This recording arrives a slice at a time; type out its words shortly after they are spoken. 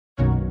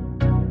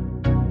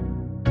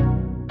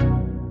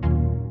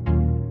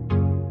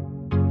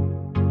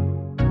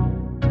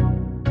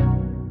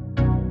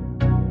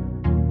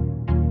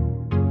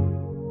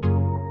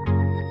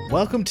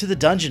Welcome to the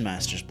Dungeon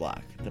Master's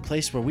Block, the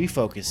place where we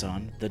focus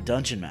on the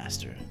Dungeon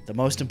Master, the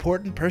most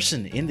important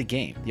person in the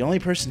game, the only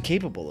person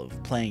capable of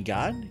playing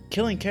God,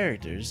 killing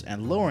characters,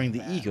 and lowering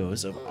the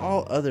egos of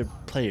all other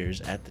players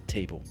at the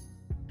table.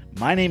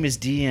 My name is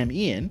DM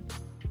Ian,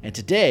 and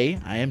today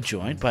I am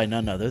joined by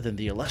none other than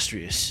the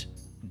illustrious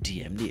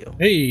DM Neil.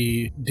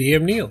 Hey,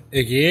 DM Neil,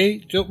 aka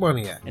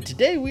Jokemaniac. And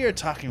today we are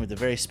talking with a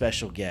very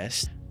special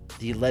guest,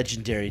 the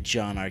legendary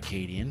John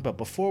Arcadian. But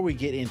before we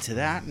get into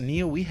that,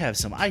 Neil, we have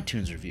some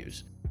iTunes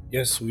reviews.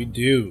 Yes, we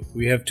do.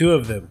 We have two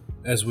of them,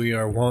 as we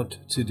are wont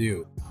to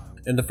do.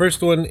 And the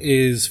first one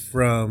is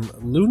from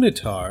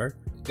Lunatar,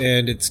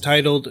 and it's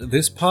titled,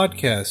 "This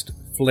Podcast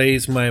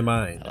Flays My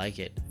Mind." I like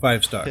it.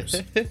 5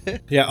 stars.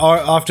 Yeah,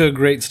 off to a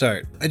great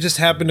start. I just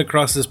happened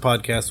across this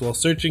podcast while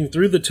searching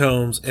through the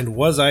tomes, and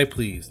was I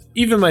pleased.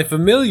 Even my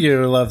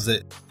familiar loves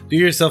it. Do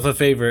yourself a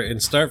favor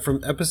and start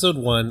from episode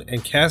 1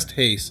 and cast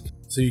haste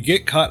so you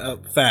get caught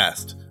up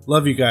fast.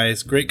 Love you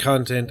guys, great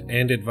content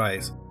and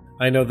advice.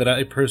 I know that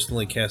I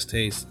personally cast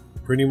haste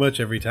pretty much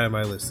every time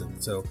I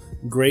listen, so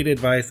great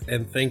advice,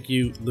 and thank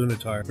you,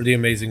 Lunatar, for the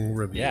amazing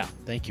review. Yeah,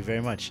 thank you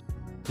very much.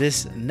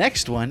 This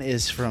next one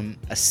is from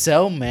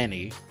Asel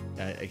Mani.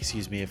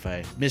 Excuse me if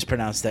I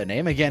mispronounced that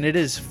name. Again, it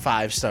is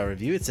 5-star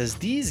review. It says,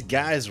 "These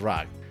guys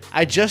rock.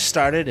 I just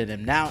started and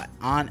am now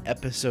on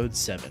episode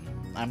 7.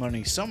 I'm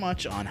learning so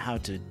much on how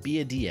to be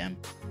a DM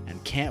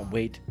and can't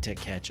wait to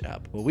catch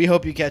up." Well, we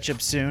hope you catch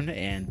up soon,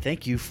 and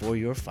thank you for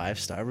your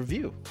 5-star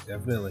review.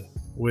 Definitely.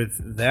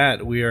 With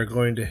that, we are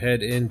going to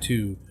head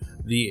into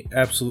the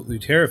absolutely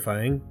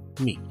terrifying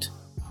meat.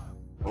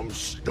 I'm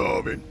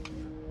starving.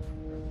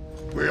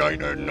 We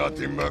ain't had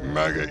nothing but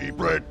maggoty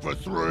bread for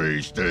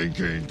 3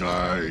 stinking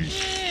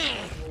days.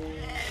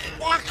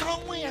 Why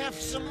can't we have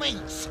some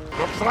meat?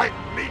 Looks like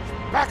meat's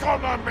back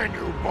on the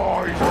menu,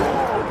 boys.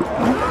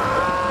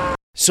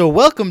 So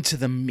welcome to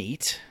the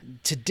meet.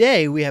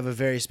 Today we have a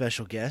very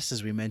special guest,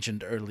 as we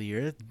mentioned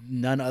earlier,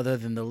 none other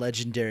than the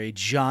legendary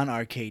John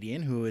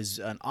Arcadian, who is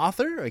an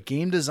author, a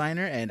game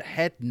designer, and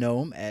head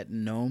gnome at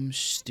Gnome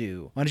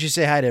Stew. Why don't you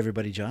say hi to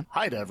everybody, John?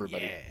 Hi to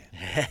everybody.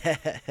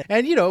 Yeah.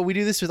 And we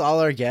do this with all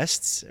our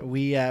guests.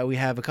 We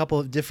have a couple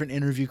of different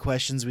interview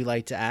questions we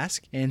like to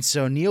ask. And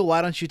so Neil,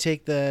 why don't you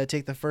take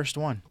the first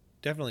one?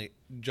 Definitely.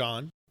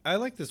 John, I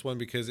like this one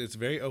because it's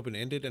very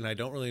open-ended and I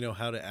don't really know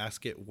how to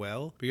ask it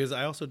well because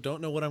I also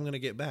don't know what I'm going to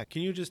get back.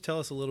 Can you just tell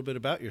us a little bit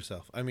about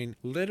yourself? I mean,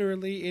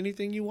 literally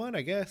anything you want,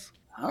 I guess.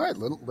 All right,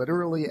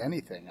 literally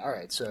anything. All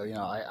right, so,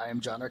 I am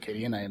John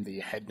Arcadian. I am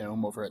the head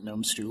gnome over at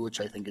Gnome Stew, which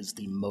I think is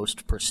the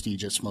most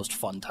prestigious, most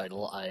fun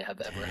title I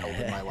have ever held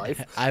in my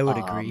life. I would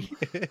agree.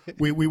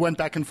 We went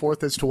back and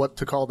forth as to what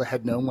to call the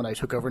head gnome when I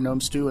took over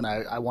Gnome Stew, and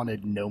I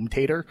wanted Gnome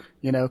Tater,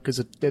 because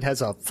it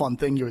has a fun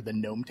thing. You're the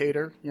Gnome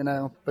Tater,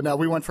 But no,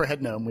 we went for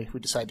head gnome. We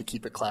decided to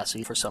keep it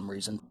classy for some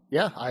reason.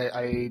 Yeah,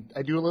 I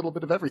do a little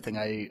bit of everything.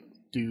 I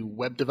do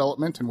web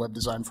development and web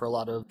design for a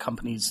lot of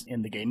companies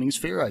in the gaming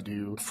sphere. I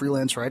do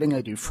freelance writing. I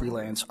do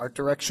freelance art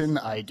direction.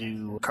 I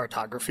do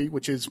cartography,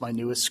 which is my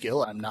newest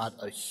skill. I'm not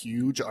a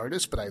huge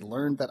artist, but I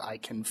learned that I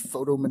can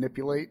photo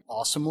manipulate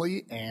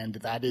awesomely, and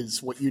that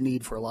is what you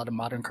need for a lot of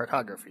modern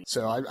cartography.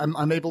 So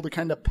I'm able to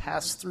kind of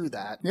pass through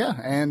that. Yeah,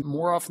 and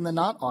more often than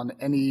not, on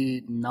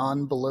any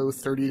non-below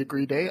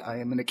 30-degree day, I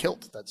am in a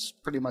kilt. That's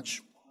pretty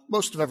much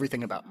most of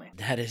everything about me.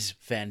 That is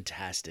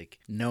fantastic.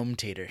 Gnome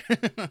Tater.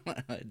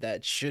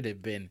 That should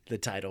have been the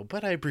title,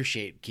 but I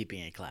appreciate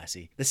keeping it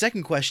classy. The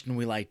second question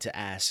we like to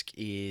ask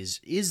is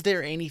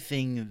there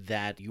anything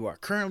that you are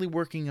currently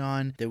working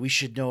on that we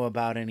should know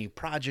about? Any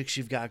projects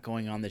you've got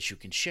going on that you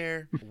can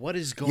share? What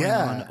is going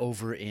on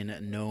over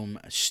in Gnome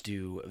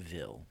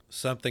Stewville?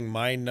 Something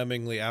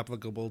mind-numbingly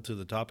applicable to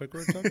the topic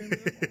we're talking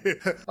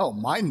about? Oh,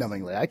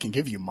 mind-numbingly. I can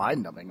give you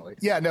mind-numbingly.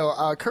 Yeah,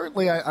 no,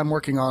 currently I'm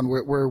working on,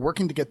 we're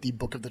working to get the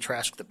Book of the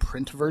Trash, the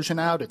print version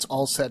out. It's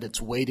all set. It's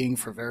waiting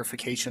for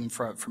verification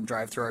from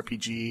DriveThru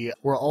RPG.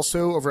 We're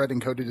also over at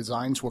Encoded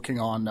Designs working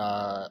on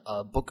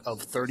a book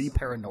of 30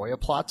 paranoia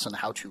plots and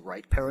how to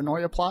write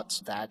paranoia plots.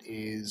 That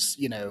is,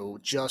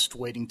 just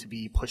waiting to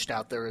be pushed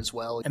out there as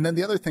well. And then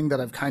the other thing that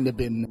I've kind of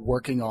been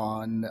working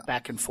on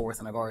back and forth,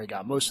 and I've already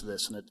got most of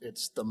this, and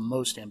it's the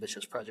most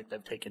ambitious project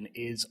I've taken,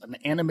 is an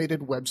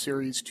animated web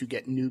series to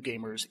get new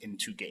gamers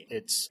into game.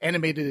 It's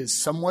animated is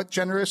somewhat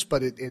generous,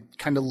 but it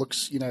kind of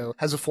looks,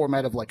 has a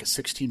format of like a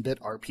 16-bit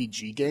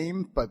RPG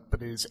game, but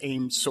it is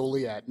aimed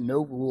solely at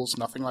no rules,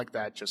 nothing like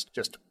that,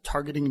 just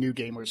targeting new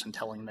gamers and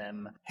telling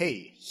them,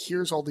 hey,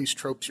 here's all these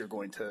tropes you're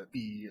going to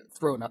be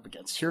thrown up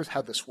against. Here's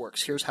how this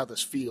works. Here's how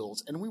this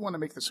feels. And we want to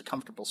make this a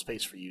comfortable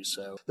space for you.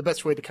 So the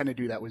best way to kind of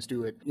do that was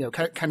do it,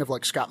 kind of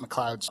like Scott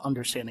McCloud's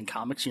Understanding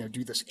Comics,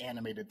 do this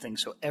animated thing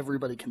so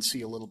everybody can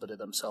see a little bit of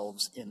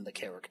themselves in the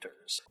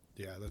characters.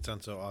 Yeah, that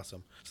sounds so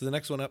awesome. So the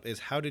next one up is,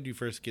 how did you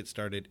first get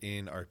started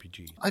in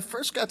RPG? I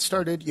first got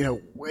started,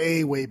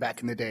 way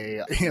back in the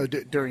day,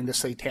 during the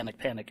Satanic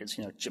Panic, as,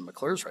 Jim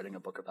McClure's writing a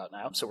book about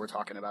now. So we're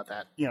talking about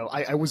that.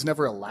 I was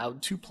never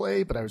allowed to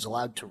play, but I was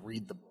allowed to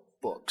read the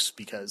books,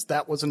 because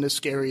that wasn't as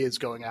scary as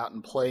going out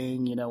and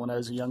playing, when I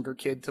was a younger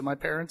kid to my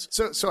parents.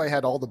 So I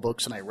had all the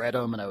books and I read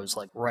them, and I was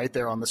like right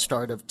there on the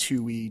start of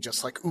 2E,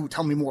 just like, ooh,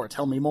 tell me more,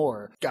 tell me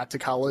more. Got to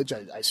college,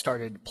 I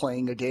started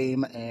playing a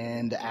game,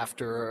 and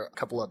after a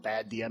couple of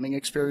bad DMing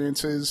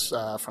experiences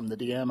from the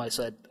DM, I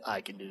said,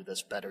 I can do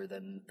this better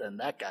than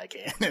that guy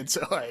can. And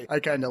so I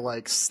kind of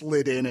like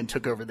slid in and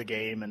took over the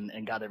game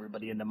and got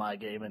everybody into my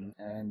game,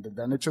 and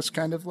then it just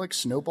kind of like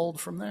snowballed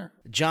from there.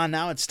 John,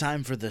 now it's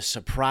time for the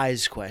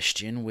surprise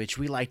question, which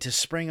we like to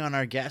spring on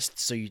our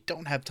guests so you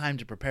don't have time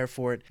to prepare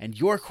for it. And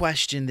your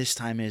question this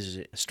time is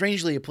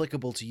strangely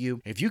applicable to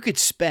you. If you could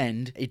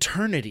spend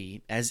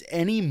eternity as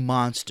any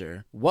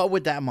monster, what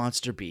would that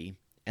monster be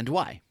and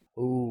why?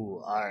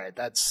 Ooh, all right.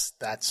 That's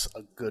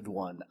a good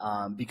one.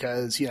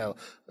 Because,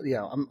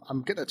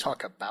 I'm going to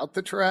talk about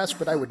the Tarrasque,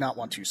 but I would not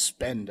want to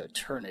spend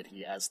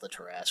eternity as the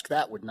Tarrasque.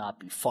 That would not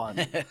be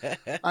fun.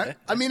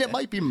 I mean, it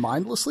might be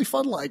mindlessly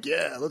fun. Like,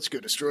 yeah, let's go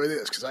destroy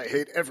this because I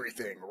hate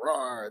everything.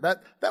 Rawr.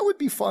 That would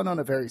be fun on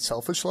a very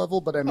selfish level.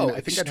 But I mean,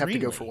 I think I'd have to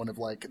go for one of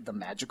like the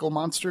magical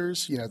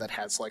monsters, that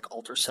has like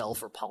alter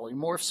self or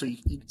polymorph.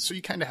 So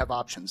you kind of have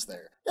options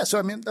there. Yeah. So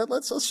I mean,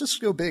 let's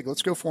just go big.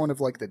 Let's go for one of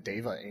like the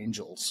Deva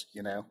angels,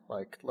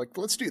 Like,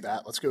 let's do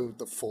that. Let's go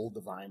the full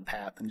divine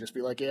path and just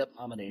be like, yep,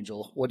 I'm an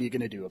angel. What are you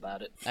going to do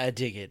about it? I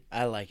dig it.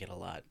 I like it a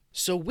lot.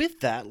 So with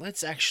that,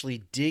 let's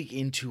actually dig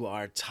into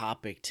our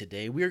topic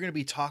today. We are going to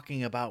be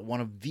talking about one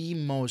of the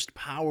most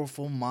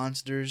powerful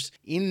monsters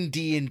in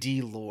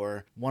D&D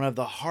lore, one of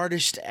the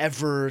hardest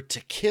ever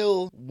to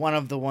kill, one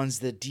of the ones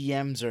that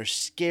DMs are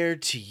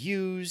scared to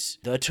use,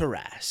 the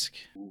Tarrasque.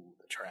 Ooh,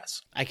 the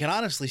Tarrasque. I can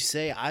honestly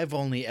say I've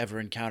only ever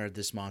encountered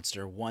this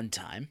monster one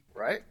time.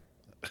 Right?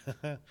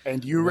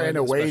 And you ran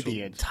away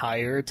the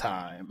entire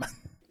time.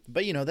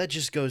 But, that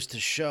just goes to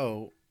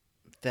show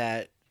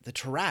that the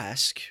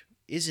Tarrasque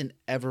isn't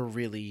ever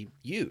really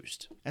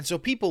used. And so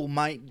people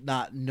might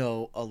not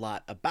know a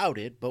lot about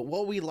it, but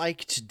what we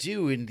like to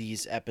do in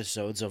these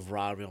episodes of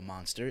Raw Real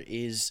Monster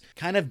is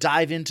kind of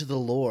dive into the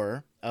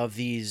lore of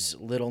these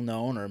little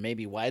known or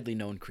maybe widely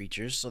known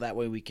creatures, so that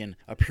way we can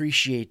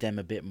appreciate them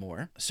a bit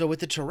more. So with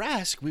the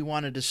Tarrasque, we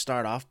wanted to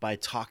start off by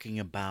talking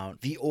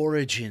about the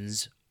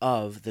origins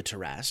of the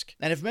Tarrasque.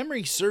 And if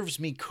memory serves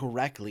me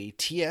correctly,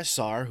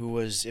 TSR, who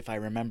was, if I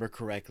remember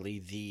correctly,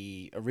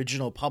 the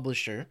original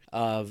publisher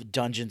of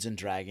Dungeons &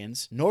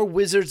 Dragons, nor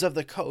Wizards of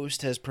the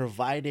Coast has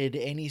provided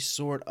any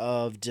sort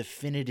of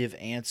definitive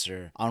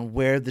answer on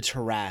where the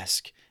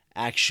Tarrasque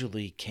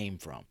actually came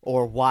from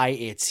or why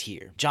it's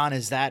here. John,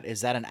 is that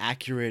an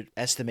accurate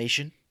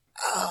estimation?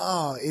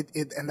 Oh,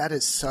 and that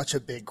is such a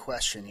big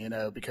question,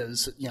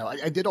 because,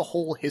 I did a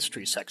whole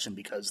history section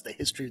because the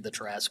history of the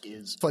Tarrasque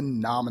is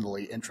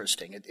phenomenally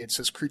interesting. It's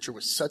this creature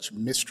with such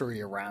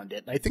mystery around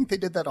it. And I think they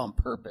did that on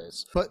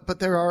purpose. But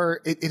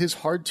it is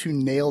hard to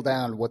nail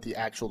down what the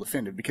actual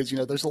definitive, because,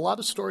 there's a lot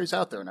of stories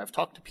out there. And I've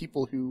talked to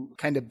people who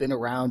kind of been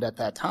around at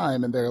that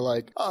time, and they're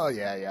like, oh,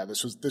 yeah,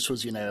 this was,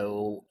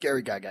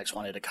 Gary Gygax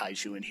wanted a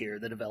kaiju in here.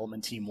 The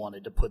development team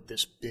wanted to put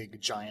this big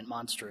giant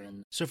monster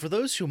in. So for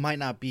those who might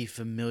not be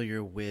familiar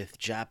with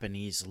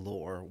Japanese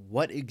lore,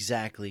 what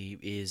exactly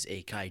is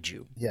a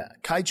kaiju? Yeah,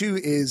 kaiju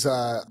is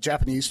a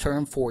Japanese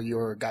term for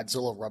your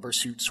Godzilla rubber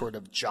suit sort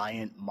of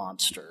giant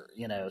monster,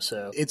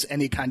 so it's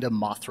any kind of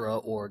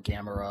Mothra or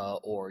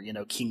Gamera or,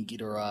 King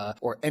Ghidorah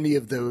or any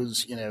of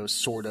those,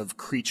 sort of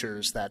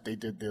creatures that they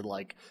did the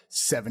like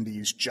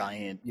 70s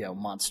giant,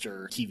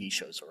 monster TV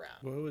shows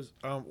around. What was,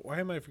 why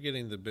am I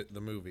forgetting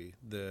the movie?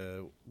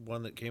 The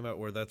one that came out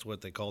where that's what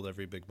they called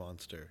every big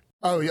monster.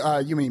 Oh,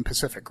 you mean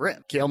Pacific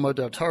Rim. Guillermo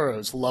del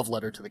Toro's love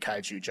letter to the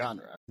kaiju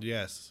genre.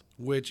 Yes.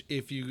 Which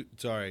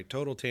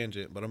total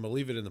tangent, but I'm going to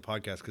leave it in the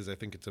podcast because I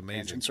think it's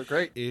amazing. Tangents are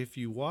great. If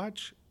you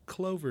watch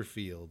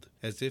Cloverfield,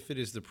 as if it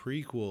is the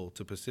prequel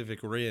to Pacific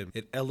Rim,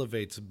 it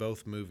elevates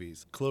both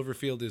movies.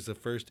 Cloverfield is the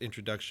first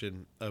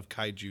introduction of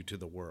kaiju to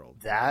the world.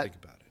 Think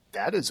about it.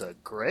 That is a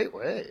great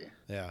way.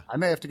 Yeah. I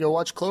may have to go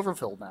watch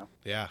Cloverfield now.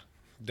 Yeah.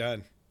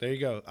 Done. There you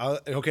go.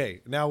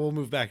 Okay, now we'll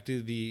move back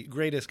to the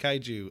greatest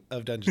kaiju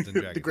of Dungeons &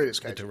 Dragons. The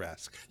greatest kaiju. The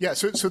Tarrasque. Yeah,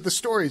 so the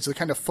stories, the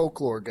kind of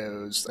folklore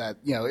goes that,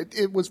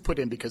 it was put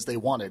in because they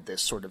wanted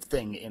this sort of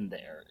thing in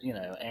there,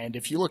 and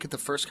if you look at the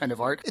first kind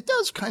of art, it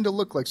does kind of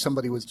look like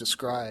somebody was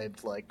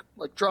described like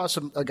draw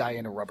a guy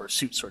in a rubber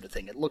suit sort of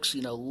thing. It looks,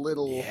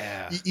 little,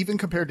 even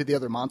compared to the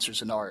other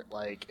monsters in art,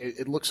 like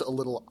it looks a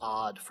little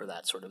odd for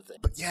that sort of thing.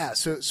 But yeah,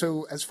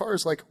 so as far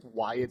as like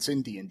why it's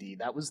in D&D,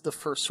 that was the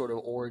first sort of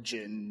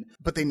origin,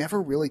 but they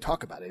never really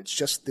talk about it. It's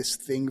just this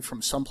thing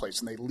from someplace,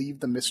 and they leave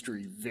the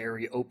mystery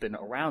very open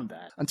around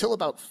that until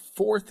about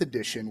 4th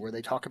edition, where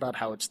they talk about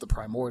how it's the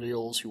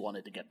primordials who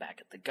wanted to get back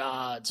at the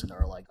gods and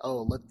are like,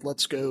 oh,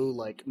 let's go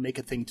like make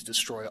a thing to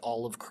destroy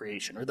all of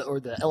creation, or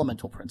the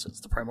elemental princes,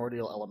 the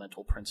primordial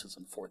elemental princes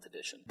in 4th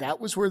edition. That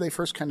was where they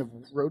first kind of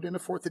wrote in a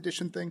 4th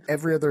edition thing.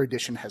 Every other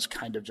edition has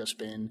kind of just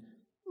been,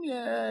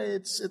 yeah,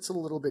 it's a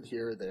little bit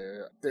here or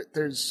there.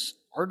 There's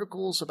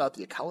articles about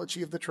the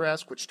ecology of the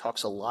Tarrasque, which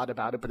talks a lot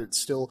about it, but it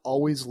still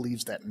always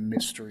leaves that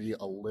mystery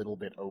a little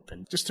bit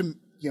open. Just to,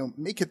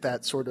 make it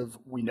that sort of,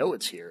 we know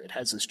it's here. It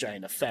has this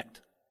giant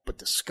effect, but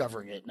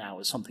discovering it now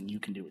is something you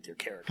can do with your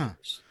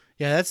characters.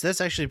 Yeah,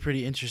 that's actually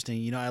pretty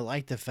interesting. I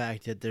like the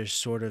fact that there's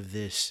sort of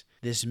this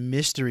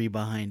mystery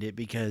behind it,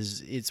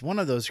 because it's one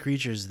of those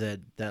creatures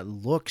that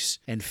looks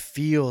and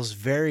feels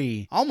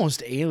very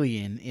almost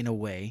alien in a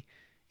way.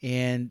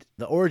 And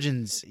the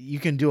origins, you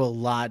can do a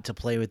lot to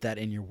play with that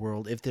in your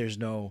world if there's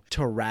no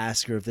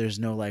Tarrasque, or if there's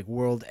no like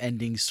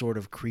world-ending sort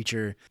of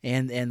creature.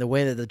 And the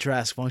way that the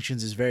Tarrasque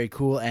functions is very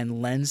cool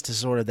and lends to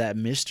sort of that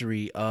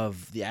mystery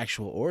of the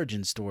actual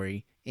origin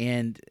story.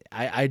 And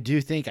I do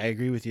think I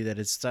agree with you that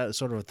it's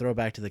sort of a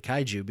throwback to the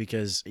kaiju,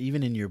 because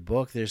even in your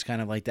book, there's kind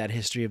of like that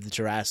history of the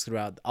Tarrasque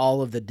throughout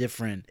all of the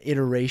different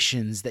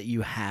iterations that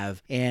you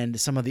have.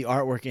 And some of the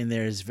artwork in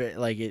there is very,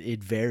 like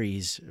it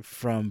varies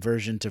from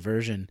version to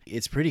version.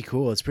 It's pretty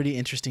cool. It's pretty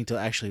interesting to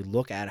actually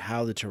look at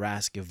how the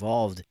Tarrasque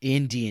evolved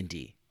in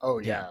D&D. Oh,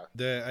 yeah.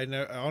 I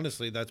know,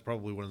 honestly, that's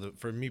probably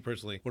for me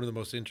personally, one of the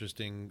most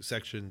interesting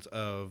sections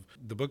of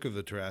the Book of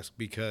the Tarrasque,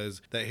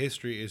 because that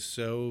history is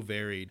so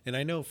varied. And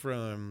I know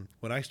from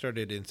when I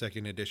started in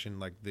second edition,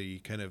 like the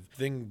kind of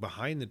thing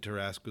behind the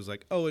Tarrasque was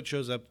like, oh, it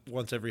shows up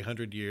once every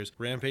 100 years,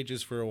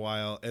 rampages for a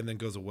while, and then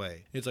goes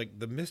away. It's like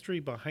the mystery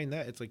behind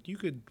that. It's like you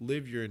could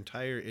live your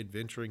entire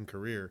adventuring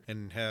career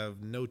and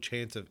have no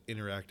chance of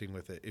interacting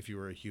with it if you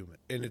were a human.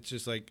 And it's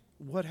just like,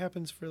 what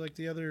happens for like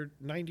the other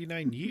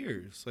 99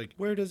 years? Like,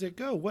 where does it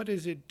go? What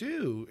does it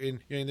do?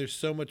 And there's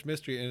so much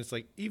mystery. And it's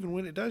like, even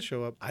when it does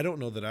show up, I don't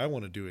know that I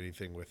want to do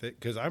anything with it,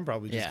 because I'm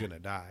probably just going to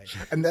die.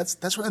 And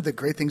that's one of the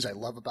great things I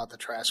love about the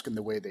Tarrasque and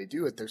the way they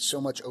do it. There's so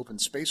much open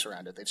space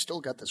around it. They've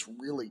still got this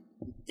really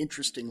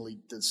interestingly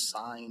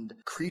designed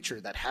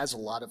creature that has a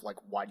lot of like,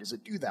 why does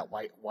it do that?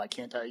 Why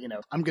can't I,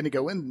 I'm going to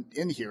go in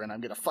here and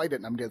I'm going to fight it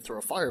and I'm going to throw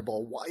a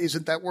fireball. Why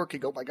isn't that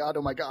working? Oh my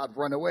God,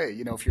 run away,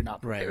 if you're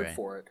not prepared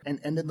for it.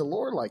 And in the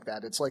lore like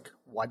that, it's like,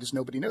 why does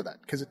nobody know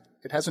that? Because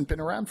it hasn't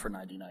been around for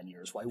 99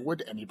 years. Why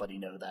would anybody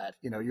know that?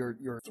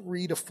 You're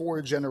 3 to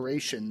 4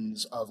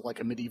 generations of like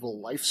a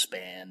medieval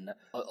lifespan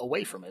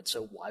away from it.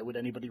 So why would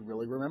anybody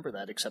really remember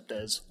that except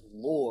as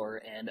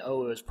lore? And it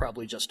was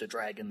probably just a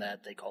dragon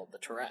that they called the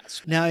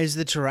Tarrasque. Now, is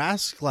the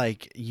Tarrasque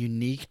like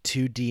unique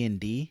to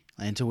D&D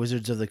and to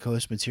Wizards of the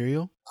Coast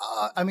material?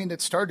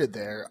 It started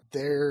there.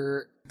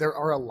 There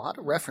are a lot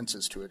of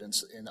references to it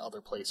in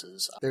other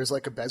places. There's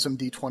like a Besem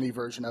D20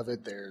 version of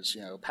it. There's,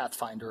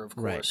 Pathfinder, of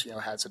course,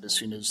 has it as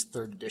soon as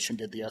 3rd edition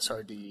did the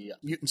SRD.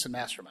 Mutants and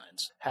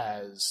Masterminds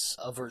has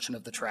a version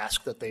of the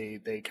Tarrasque that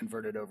they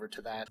converted over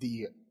to that.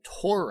 The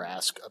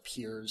Tarrasque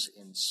appears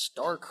in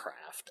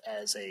StarCraft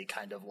as a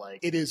kind of like,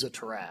 it is a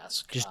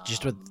Tarrasque.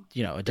 Just with,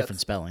 a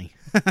different spelling.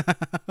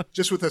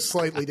 Just with a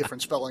slightly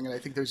different spelling. And I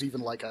think there's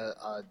even like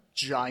a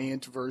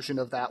giant version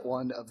of that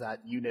one, of that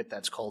unit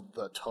that's called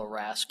the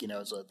Tarrasque,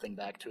 as a thing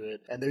back to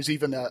it. And there's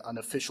even an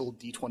official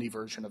D20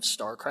 version of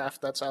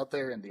StarCraft that's out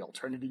there in the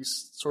Alternity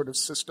sort of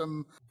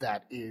system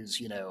that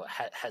is,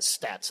 has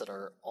stats that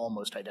are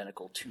almost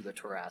identical to the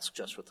Tarrasque,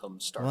 just with them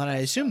StarCraft. Well, and I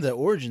assume the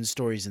origin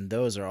stories in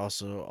those are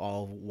also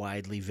all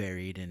widely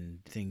varied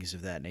and things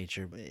of that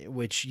nature,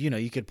 which,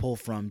 you could pull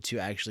from to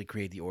actually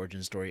create the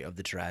origin story of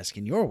the Tarrasque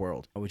in your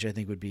world, which I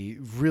think would be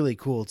really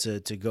cool to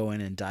go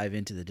in and dive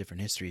into the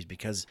different histories,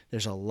 because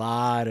there's a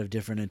lot of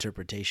different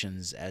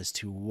interpretations as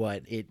to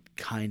what it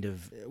kind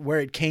of, where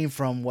it came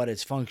from, what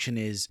its function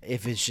is,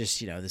 if it's just,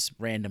 this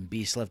random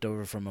beast left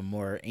over from a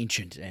more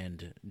ancient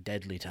and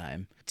deadly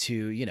time,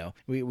 to,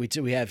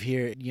 we have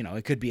here,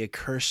 it could be a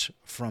curse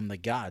from the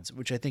gods,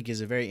 which I think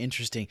is a very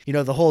interesting,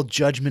 the whole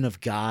judgment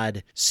of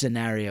God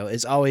scenario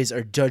is always,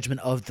 or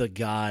judgment of the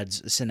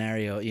gods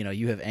scenario,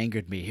 you have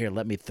angered me, here,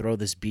 let me throw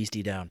this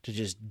beastie down to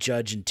just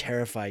judge and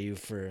terrify you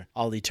for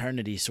all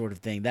eternity sort of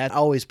thing. That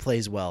always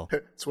plays well.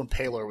 It's when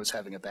Palor was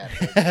having a bad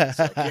day. It's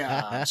like,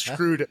 yeah, I'm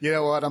screwed. You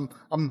know what?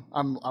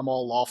 I'm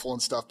all lawful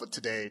and stuff, but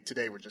today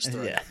we're just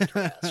throwing it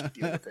Tarrasque,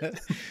 deal with it.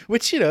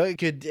 Which, it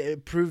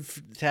could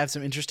prove to have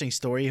some interesting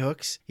story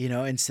hooks,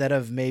 instead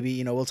of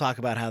maybe, we'll talk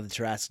about how the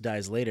Tarrasque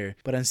dies later,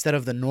 but instead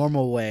of the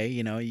normal way,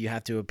 you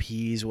have to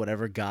appease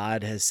whatever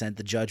god has sent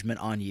the judgment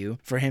on you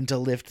for him to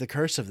lift the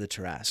curse of the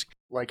Tarrasque.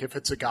 Like if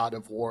it's a god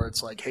of war,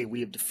 it's like, hey,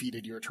 we have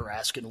defeated your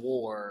Tarrascan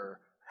war.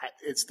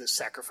 Is this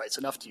sacrifice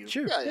enough to you?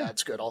 Sure. Yeah,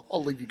 it's good.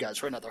 I'll leave you guys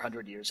for another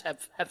 100 years.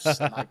 Have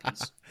some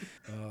IPs.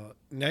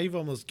 Now you've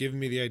almost given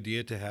me the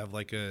idea to have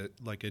like a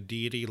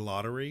deity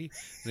lottery,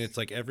 and it's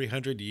like every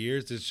 100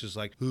 years, it's just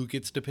like, who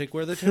gets to pick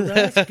where the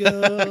Tarrasque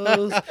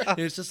goes? And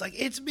it's just like,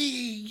 it's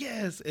me,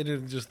 yes, and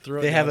then just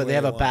throw. They have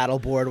a battle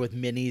board with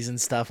minis and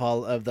stuff,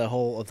 all of the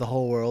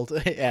whole world.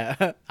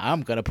 Yeah,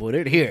 I'm gonna put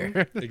it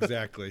here.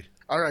 Exactly.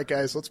 All right,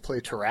 guys, let's play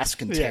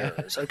Tarrascan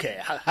Terrors. Okay,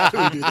 how do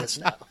we do this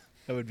now?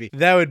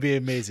 That would be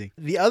amazing.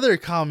 The other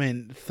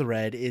common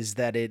thread is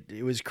that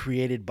it was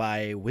created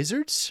by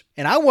wizards,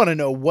 and I want to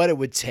know what it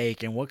would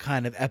take and what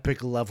kind of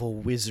epic level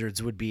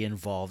wizards would be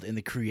involved in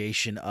the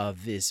creation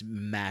of this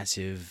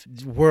massive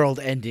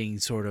world-ending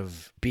sort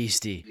of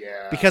beastie.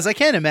 Yeah. Because I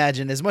can't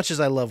imagine, as much as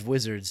I love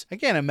wizards, I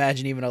can't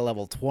imagine even a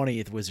level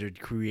 20th wizard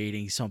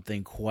creating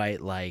something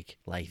quite like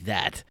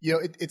that. You know,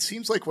 it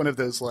seems like one of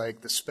those,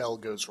 like, the spell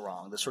goes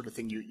wrong, the sort of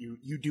thing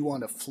you do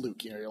on a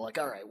fluke. You know, you're like,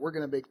 all right, we're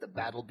going to make the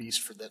battle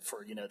beast for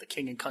you know, the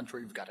king and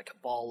country. We've got a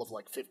cabal of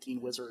like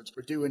 15 wizards.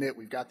 We're doing it.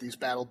 We've got these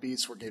battle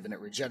beasts. We're giving it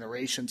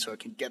regeneration so it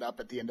can get up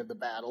at the end of the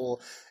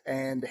battle.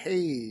 And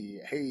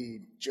hey,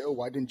 Joe,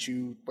 why didn't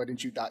you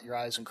dot your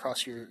I's and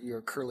cross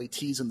your curly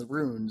T's in the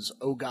runes?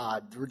 Oh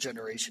God, the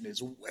regeneration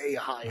is way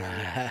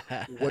higher.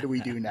 What do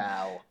we do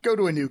now? Go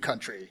to a new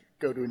country.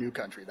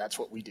 That's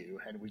what we do.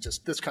 And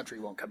this country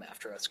won't come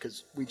after us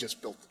because we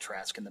just built the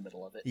Trask in the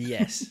middle of it.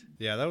 Yes.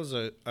 Yeah,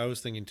 I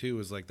was thinking too,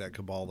 was like that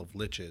cabal of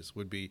liches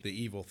would be the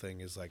evil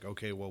thing, is like,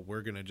 okay, well,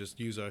 we're going to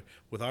just use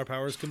with our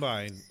powers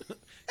combined,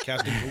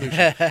 casting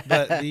pollution.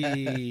 But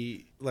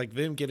like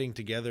them getting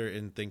together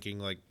and thinking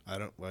like,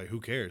 who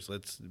cares?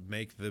 Let's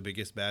make the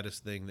biggest,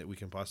 baddest thing that we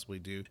can possibly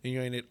do. And, you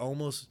know, and it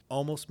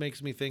almost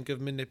makes me think of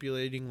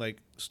manipulating, like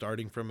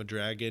starting from a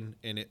dragon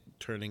and it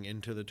turning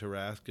into the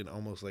Tarrasque, and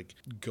almost like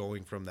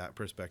going from that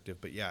perspective.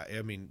 But yeah,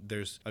 I mean,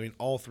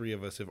 all three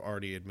of us have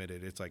already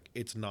admitted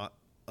it's not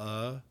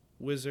a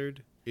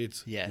wizard.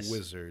 It's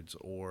wizards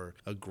or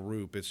a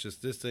group. It's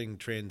just this thing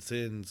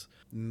transcends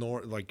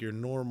like your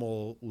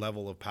normal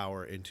level of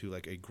power into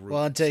like a group.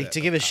 Well, and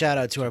to give a shout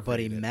out to our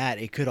buddy Matt,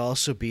 it could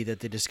also be that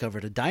they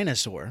discovered a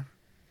dinosaur,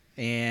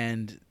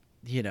 and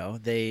you know,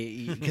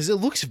 because it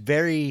looks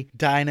very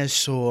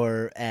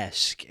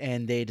dinosaur-esque,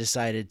 and they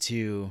decided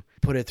to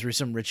put it through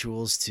some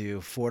rituals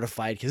to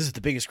fortify it, because this is the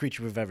biggest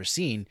creature we've ever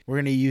seen. We're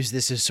going to use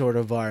this as sort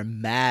of our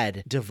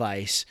mad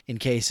device in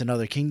case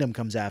another kingdom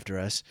comes after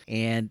us,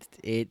 and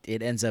it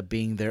ends up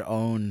being their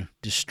own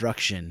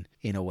destruction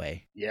in a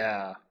way.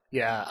 Yeah.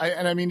 Yeah,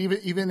 I mean,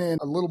 even in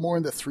a little more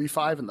in the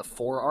 3.5 and the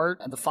 4 art,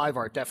 and the 5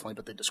 art definitely,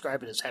 but they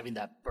describe it as having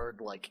that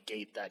bird-like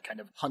gait, that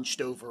kind of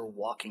hunched-over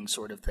walking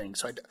sort of thing.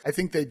 So I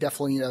think they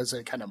definitely, you know, as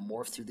they kind of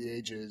morph through the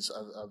ages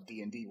of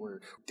D&D,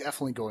 we're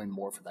definitely going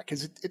more for that,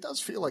 because it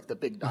does feel like the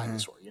big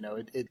dinosaur, you know?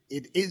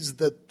 It is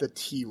the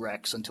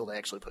T-Rex until they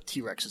actually put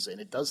T-Rexes in.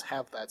 It does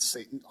have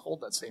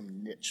hold that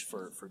same niche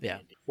for D&D. Yeah.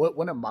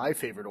 One of my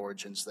favorite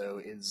origins,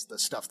 though, is the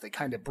stuff they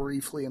kind of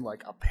briefly in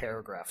like a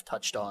paragraph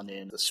touched on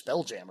in the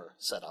Spelljammer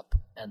setup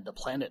and the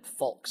planet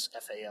Falx,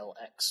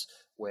 Falx,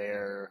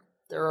 where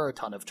there are a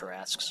ton of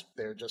Tarrasques.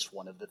 They're just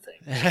one of the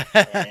things.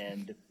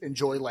 And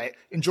enjoy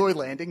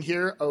landing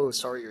here. Oh,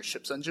 sorry, your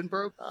ship's engine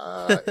broke.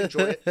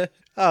 Enjoy it.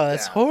 Oh,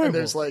 that's horrible. And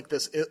there's like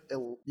this,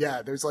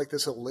 there's like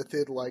this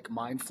Illithid like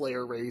mind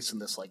flayer race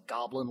and this like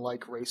goblin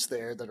like race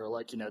there that are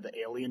like, you know, the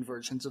alien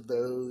versions of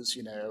those,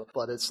 you know.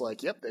 But it's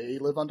like, yep, they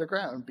live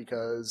underground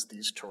because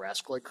these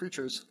Tarrasque like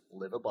creatures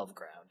live above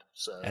ground.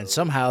 So, and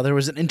somehow there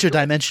was an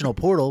interdimensional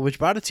portal which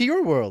brought it to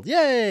your world.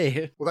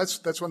 Yay! Well,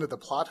 that's one of the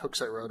plot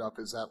hooks I wrote up,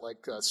 is that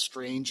like a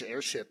strange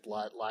airship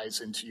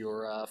flies into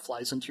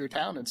your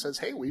town and says,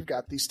 "Hey, we've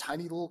got these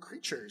tiny little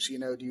creatures. You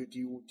know, do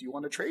you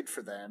want to trade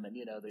for them?" And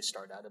you know, they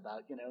start out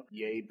about, you know,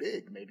 yay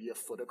big, maybe a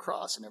foot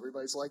across, and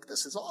everybody's like,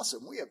 "This is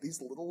awesome. We have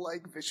these little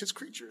like vicious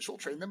creatures. We'll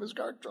train them as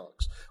guard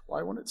dogs."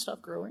 Why won't it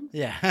stop growing?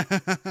 Yeah.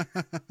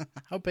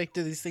 How big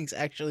do these things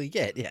actually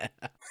get? Yeah.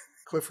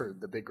 Clifford,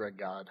 the big red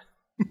god.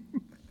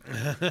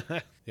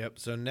 Yep.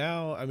 So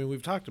now, I mean,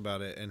 we've talked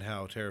about it and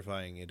how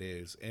terrifying it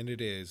is, and it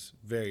is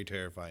very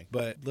terrifying.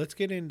 But let's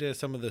get into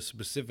some of the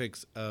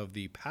specifics of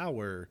the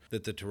power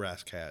that the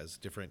Tarrasque has,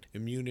 different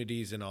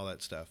immunities and all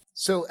that stuff.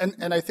 So,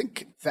 and I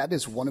think that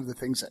is one of the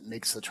things that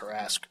makes the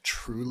Tarrasque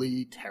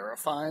truly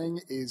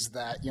terrifying, is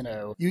that, you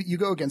know, you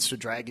go against a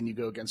dragon, you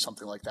go against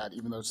something like that,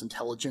 even though it's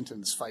intelligent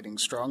and it's fighting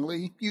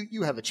strongly,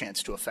 you have a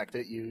chance to affect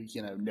it. You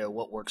know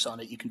what works on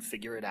it. You can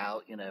figure it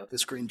out. You know,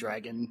 this green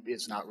dragon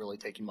is not really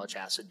taking much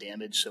acid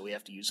damage, so we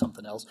have to use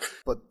something else.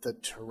 But the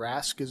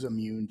Tarrasque is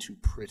immune to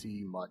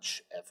pretty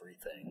much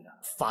everything.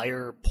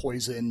 Fire,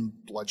 poison,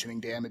 bludgeoning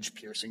damage,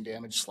 piercing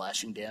damage,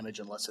 slashing damage,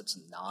 unless it's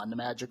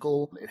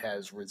non-magical. It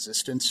has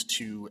resistance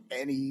to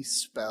any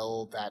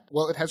spell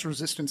it has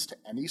resistance to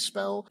any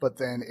spell, but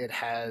then it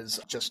has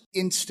just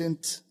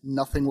instant,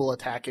 nothing will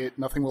attack it,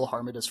 nothing will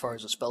harm it as far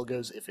as a spell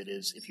goes.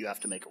 If you have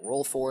to make a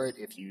roll for it,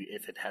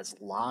 if it has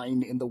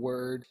line in the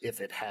word, if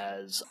it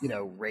has, you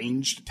know,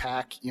 ranged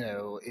attack, you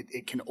know,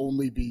 it can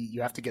only be,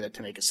 you have to get it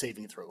to make a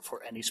saving throw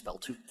for any spell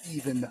to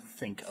even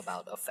think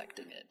about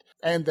affecting it.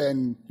 And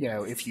then, you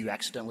know, if you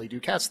accidentally do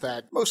cast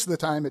that, most of the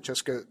time it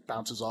just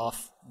bounces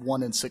off.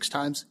 1 in 6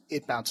 times,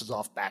 it bounces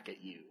off back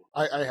at you.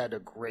 I had a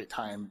great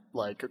time,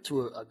 like,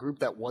 to a group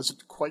that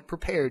wasn't quite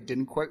prepared,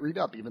 didn't quite read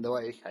up, even though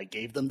I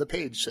gave them the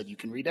page, said you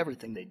can read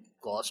everything. They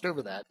glossed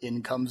over that.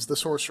 In comes the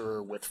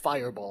sorcerer with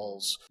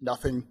fireballs.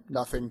 Nothing.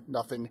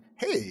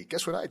 Hey,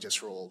 guess what I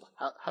just rolled?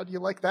 How do you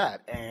like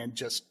that? And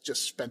just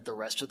spent the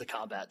rest of the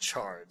combat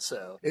charred.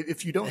 So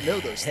if you don't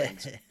know those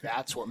things,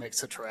 that's what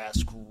makes the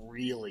Tarrasque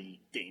really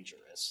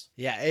dangerous.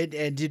 Yeah,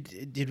 and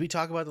did we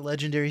talk about the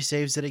legendary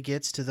saves that it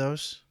gets to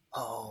those?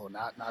 Oh,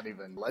 not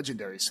even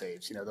legendary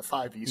saves. You know, the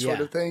 5e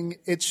sort of thing.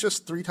 It's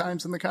just 3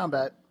 times in the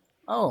combat.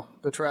 Oh,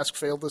 the Tarrasque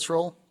failed this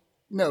roll?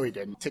 No, he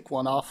didn't. Tick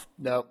one off.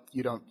 No,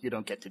 you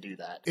don't get to do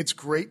that. It's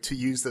great to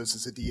use those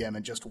as a DM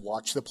and just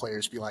watch the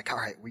players be like, all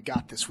right, we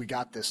got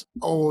this.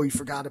 Oh, we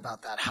forgot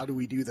about that. How do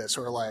we do this?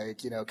 Or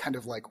like, you know, kind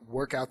of like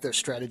work out their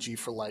strategy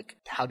for like,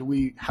 how do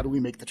we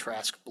make the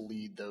Tarrasque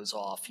bleed those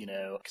off, you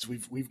know? Because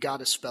we've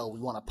got a spell, we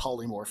want to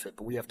polymorph it,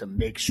 but we have to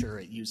make sure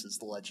it uses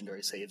the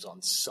legendary saves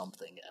on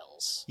something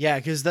else. Yeah,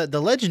 because the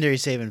legendary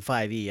save in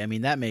 5e, I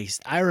mean,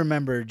 I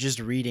remember just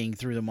reading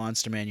through the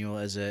monster manual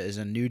as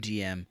a new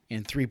DM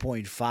in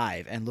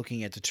 3.5 and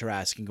looking at the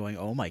Tarrasque and going,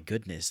 oh my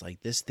goodness, like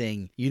this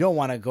thing, you don't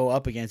want to go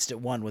up against it,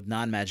 one, with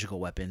non-magical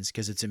weapons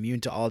because it's immune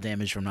to all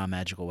damage from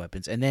non-magical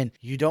weapons, and then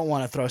you don't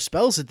want to throw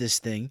spells at this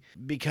thing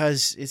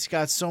because it's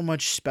got so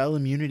much spell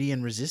immunity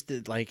and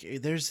resisted, like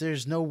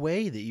there's no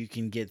way that you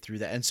can get through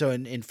that. And so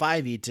in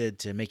 5e,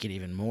 to make it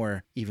even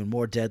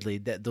more deadly,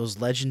 that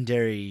those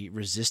legendary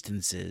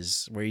resistances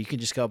where you can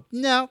just go,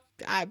 no,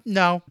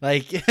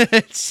 like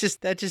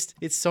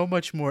it's so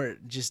much more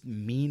just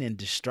mean and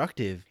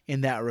destructive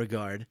in that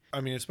regard. I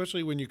mean,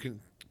 especially when you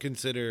can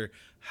consider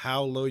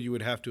how low you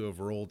would have to have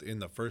rolled in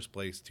the first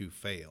place to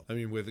fail. I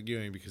mean,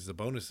 because the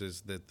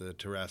bonuses that the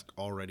Tarrasque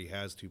already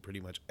has to pretty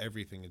much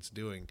everything it's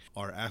doing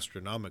are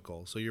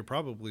astronomical. So you're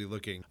probably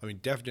looking, I mean,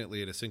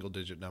 definitely at a single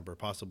digit number,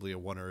 possibly a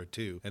 1 or a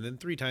 2. And then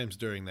 3 times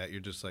during that,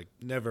 you're just like,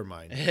 never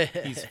mind.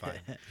 He's fine.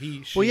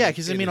 Well, yeah,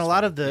 because I mean, a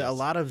lot of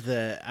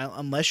the,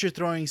 unless you're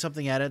throwing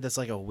something at it that's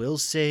like a will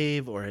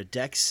save or a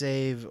dex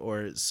save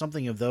or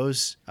something of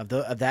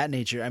that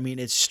nature, I mean,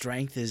 its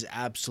strength is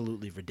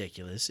absolutely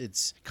ridiculous.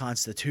 Its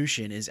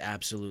constitution is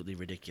absolutely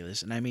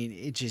ridiculous. And I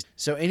mean,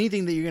 so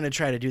anything that you're going to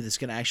try to do that's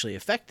going to actually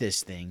affect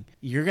this thing,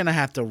 you're going to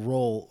have to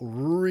roll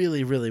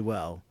really, really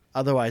well.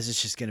 Otherwise, it's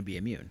just going to be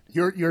immune.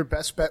 Your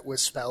best bet with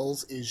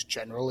spells is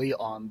generally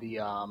on the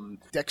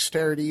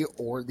dexterity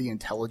or the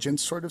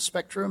intelligence sort of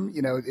spectrum.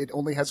 You know, it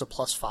only has a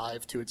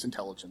 +5 to its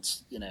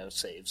intelligence, you know,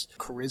 saves.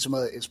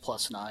 Charisma is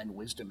 +9,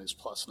 wisdom is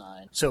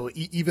 +9. So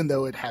even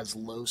though it has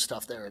low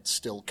stuff there, it's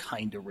still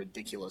kind of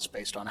ridiculous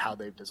based on how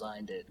they've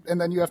designed it.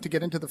 And then you have to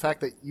get into the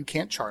fact that you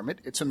can't charm it,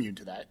 it's immune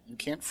to that. You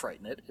can't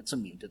frighten it, it's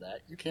immune to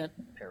that. You can't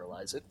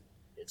paralyze it,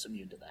 it's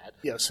immune to that.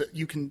 Yeah, so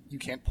you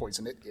can't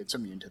poison it, it's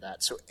immune to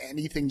that. So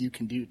anything you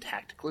can do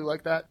tactically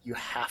like that, you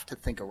have to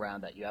think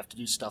around that. You have to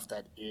do stuff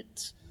that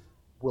it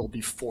will be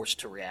forced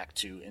to react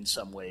to in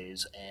some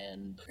ways.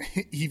 And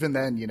even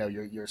then, you know,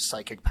 your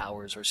psychic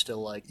powers are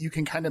still like, you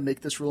can kind of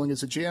make this ruling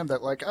as a GM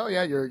that like, oh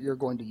yeah, you're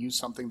going to use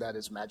something that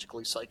is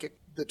magically psychic.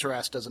 The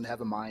Tarrasque doesn't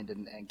have a mind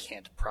and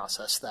can't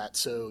process that.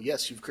 So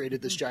yes, you've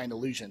created this giant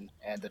illusion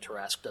and the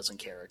Tarrasque doesn't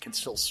care. It can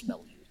still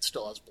smell you.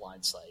 Still has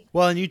blind sight.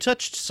 Well, and you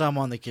touched some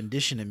on the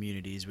condition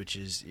immunities, which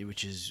is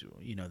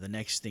you know the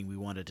next thing we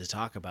wanted to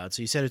talk about.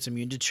 So you said it's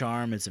immune to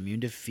charm, it's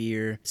immune to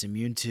fear, it's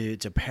immune to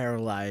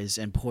paralyze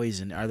and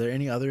poison. Are there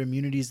any other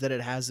immunities that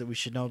it has that we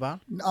should know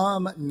about?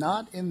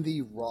 Not in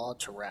the raw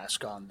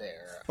Tarrasque on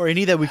there, or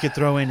any that we could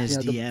throw in as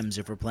DMs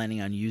if we're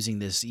planning on using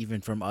this even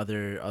from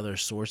other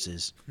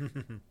sources.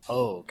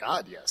 Oh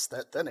God, yes.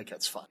 Then it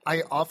gets fun.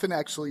 I often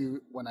actually,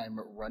 when I'm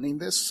running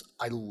this,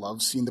 I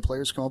love seeing the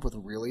players come up with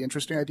really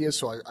interesting ideas.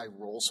 So I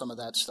roll some of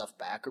that stuff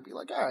back or be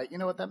like, all right, you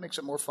know what, that makes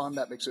it more fun,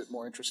 that makes it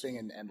more interesting,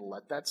 and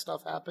let that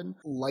stuff happen.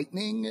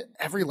 Lightning,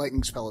 every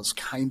lightning spell is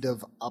kind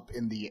of up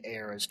in the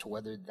air as to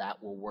whether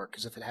that will work,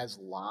 because if it has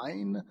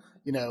line,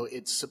 you know,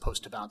 it's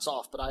supposed to bounce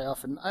off, but I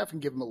often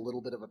give them a little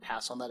bit of a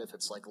pass on that. If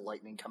it's like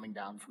lightning coming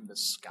down from the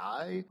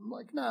sky, I'm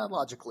like, nah,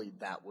 logically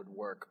that would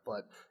work.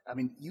 But I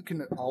mean, you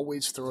can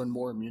always throw in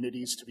more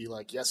immunities to be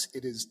like, yes,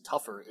 it is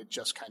tougher, it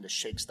just kind of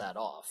shakes that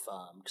off,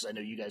 because I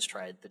know you guys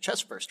tried the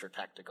chest burster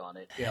tactic on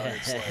it. You know,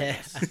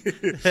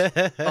 it's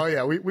like, oh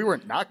yeah, we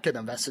weren't not going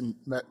to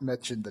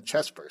mention the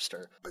chest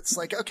burster, but it's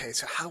like, okay,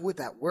 so how would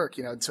that work?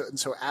 You know, and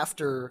so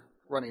after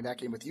running that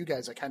game with you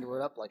guys, I kind of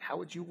wrote up like, how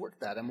would you work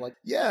that? I'm like,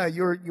 yeah,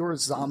 you're a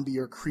zombie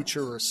or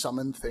creature or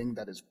summon thing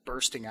that is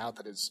bursting out,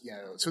 that is, you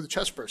know, so the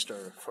chest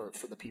burster for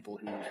the people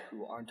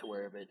who aren't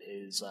aware of it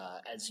is,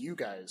 as you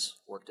guys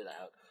worked it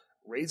out,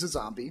 raise a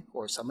zombie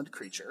or a summoned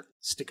creature,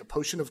 stick a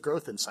potion of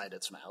growth inside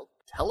its mouth,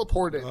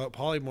 teleport it.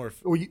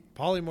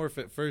 Polymorph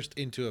it first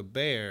into a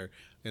bear,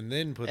 and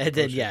then put the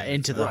potion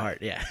into the heart,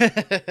 yeah.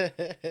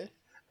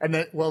 And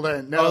then, well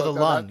then,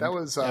 lung. That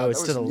was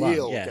to the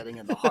Neil lung, yeah. getting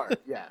in the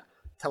heart, yeah.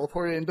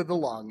 Teleport it into the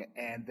lung,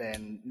 and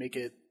then make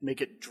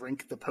it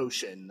drink the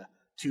potion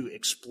to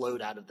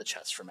explode out of the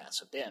chest for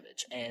massive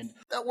damage. And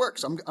that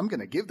works. I'm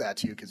going to give that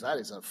to you because that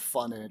is a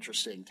fun and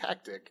interesting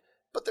tactic.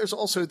 But there's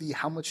also the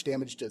how much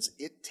damage does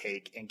it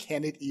take, and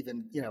can it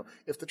even,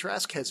 if the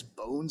Trask has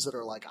bones that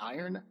are like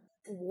iron,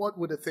 what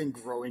would a thing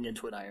growing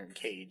into an iron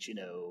cage,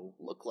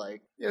 look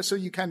like? Yeah, so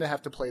you kind of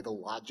have to play the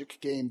logic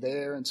game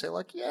there and say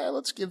like, yeah,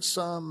 let's give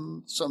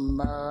some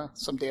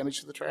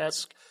damage to the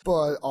Trask,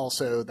 but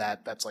also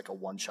that's like a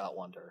one-shot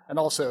wonder. And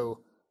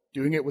also,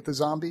 doing it with the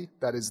zombie,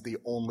 that is the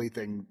only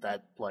thing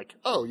that, like,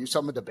 oh, you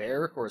summoned a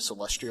bear or a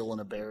celestial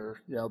in a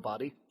bear,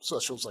 body.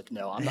 Celestial's like,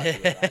 no, I'm not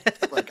doing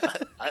that. Like,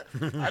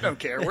 I don't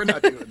care. We're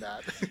not doing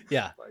that.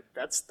 Yeah. Like,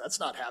 that's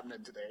not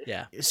happening today.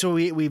 Yeah. So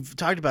we've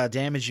talked about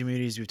damage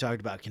immunities. We've talked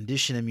about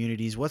condition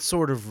immunities. What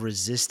sort of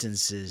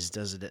resistances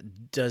does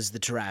the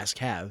Tarrasque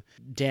have,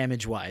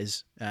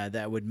 damage-wise,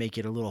 that would make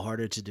it a little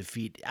harder to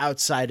defeat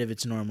outside of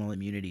its normal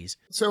immunities?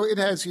 So it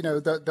has,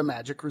 the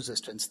magic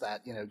resistance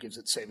that, gives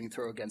it saving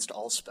throw against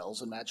all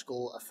spells and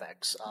magical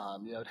effects.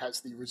 It has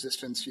the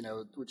resistance,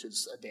 which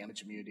is a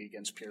damage immunity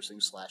against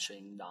piercing,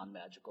 slashing,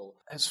 non-magical.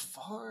 As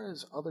far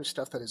as other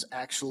stuff that is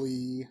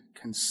actually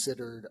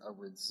considered a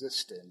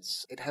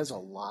resistance, it has a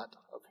lot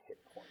of hit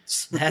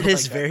points. That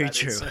is very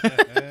true.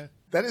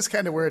 That is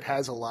kind of where it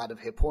has a lot of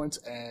hit points,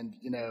 and,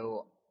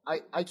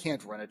 I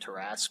can't run a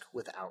Tarrasque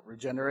without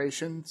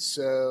regeneration,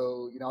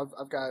 so,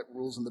 I've got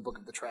rules in the Book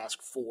of the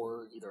Trask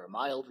for either a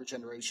mild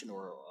regeneration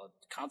or a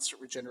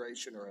constant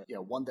regeneration or,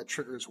 one that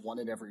triggers one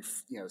in every,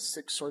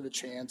 6 sort of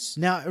chance.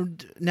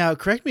 Now,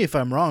 correct me if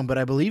I'm wrong, but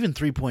I believe in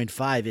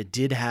 3.5 it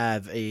did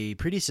have a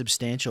pretty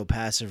substantial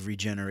passive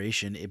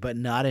regeneration, but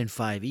not in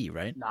 5e,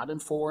 right? Not in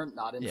 4,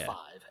 not in 5.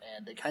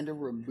 And they kind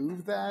of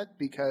remove that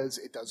because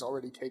it does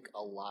already take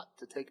a lot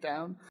to take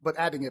down. But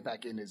adding it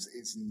back in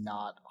is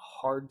not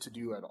hard to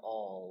do at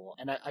all.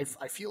 And I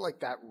feel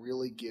like that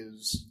really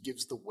gives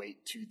the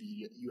weight to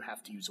the you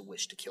have to use a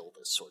wish to kill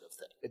this sort of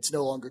thing. It's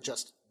no longer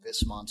just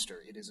this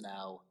monster. It is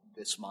now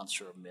this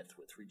monster of myth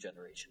with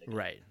regeneration again.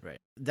 Right.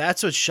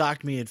 That's what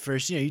shocked me at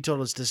first. You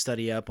told us to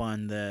study up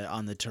on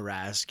the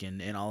Tarrasque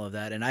and all of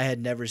that, and I had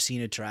never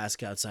seen a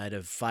Tarrasque outside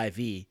of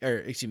 5e,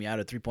 out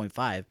of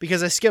 3.5,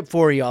 because I skipped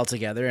 4e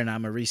altogether, and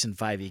I'm a recent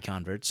 5e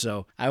convert,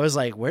 so I was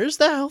like, where's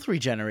the health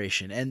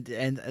regeneration? And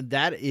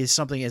that is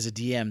something as a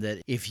DM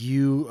that if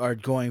you are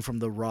going from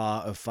the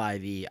raw of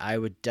 5e, I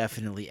would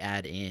definitely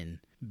add in,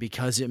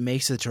 because it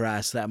makes the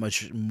Tarrasque that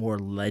much more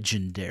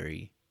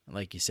legendary.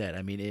 Like you said,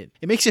 I mean, it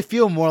makes it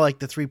feel more like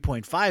the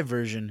 3.5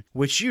 version,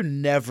 which you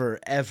never,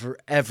 ever,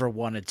 ever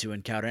wanted to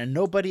encounter, and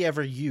nobody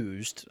ever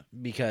used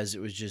because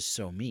it was just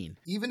so mean.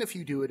 Even if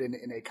you do it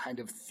in a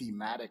kind of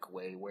thematic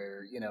way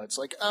where, it's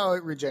like, oh,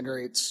 it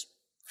regenerates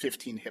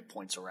 15 hit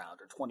points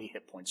around or 20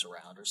 hit points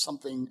around or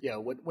something,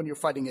 when you're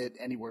fighting it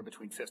anywhere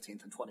between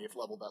 15th and 20th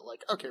level, that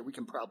like, okay, we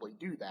can probably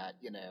do that,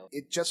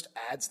 it just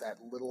adds that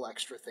little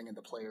extra thing in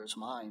the players'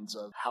 minds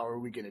of how are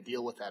we going to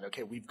deal with that?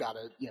 Okay, we've got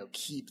to,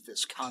 keep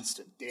this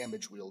constant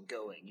damage wheel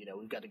going,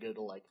 we've got to go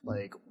to like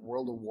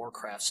World of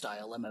Warcraft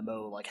style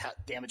MMO, like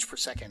damage per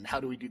second,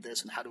 how do we do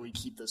this and how do we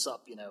keep this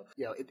up,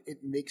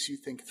 it makes you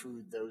think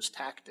through those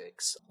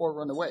tactics or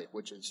run away,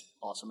 which is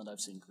awesome, and I've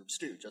seen groups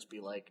do, just be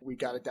like, we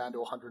got it down to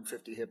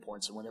 150 hit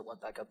points, and when it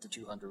went back up to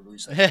 200, we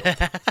said,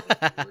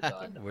 we're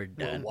done. We're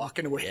done. We're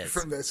walking away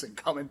from this and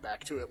coming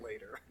back to it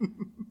later.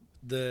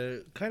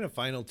 The kind of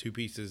final two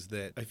pieces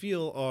that I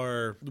feel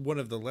are one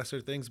of the lesser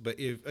things, but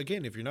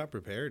if you're not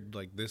prepared,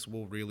 like this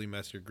will really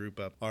mess your group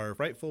up, are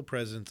Frightful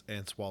Presence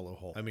and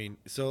Swallowhole. I mean,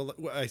 so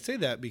I say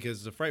that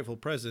because the Frightful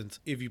Presence,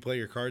 if you play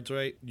your cards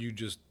right, you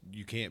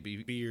can't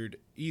be feared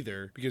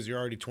either because you're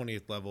already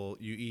 20th level.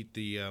 You eat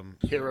the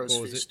Hero's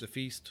Feast. The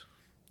feast.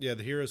 Yeah,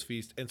 the Hero's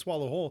Feast. And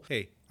Swallowhole,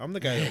 hey, I'm the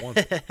guy that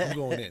wants it. I'm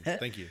going in.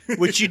 Thank you.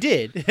 Which you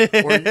did.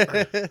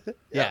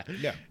 Yeah.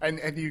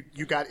 And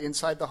you got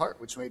Inside the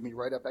Heart, which made me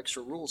write up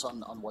extra rules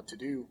on what to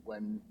do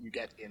when you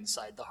get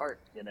inside the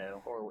heart,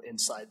 or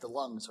inside the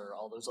lungs or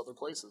all those other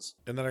places.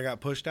 And then I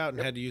got pushed out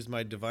and had to use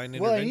my divine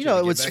intervention.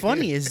 Well, what's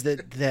funny is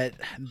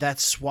that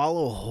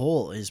swallow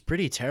hole is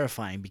pretty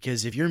terrifying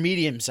because if you're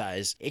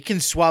medium-sized, it can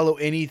swallow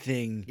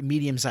anything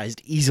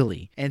medium-sized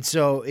easily. And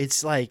so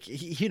it's like,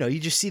 you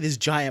just see this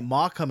giant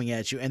maw coming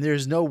at you, and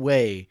there's no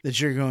way that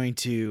you're going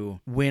to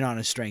win on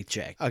a strength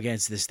check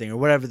against this thing or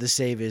whatever the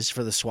save is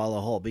for the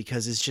swallow hole,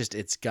 because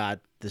it's got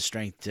the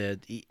strength to,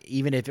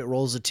 even if it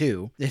rolls a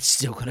 2, it's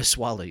still going to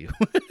swallow you.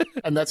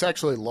 And that's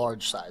actually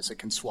large size. It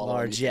can swallow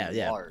large,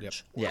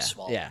 large or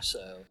small. Yeah.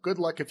 So good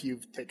luck if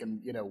you've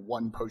taken,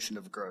 1 potion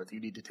of growth. You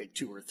need to take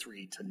 2 or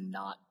 3 to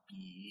not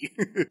be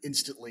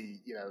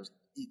instantly,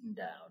 eaten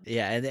down.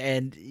 Yeah,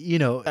 and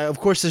of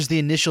course there's the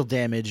initial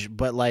damage,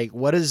 but like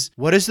what is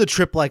the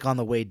trip like on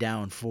the way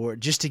down, for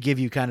just to give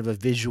you kind of a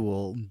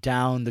visual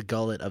down the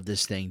gullet of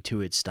this thing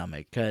to its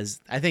stomach, because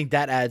I think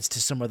that adds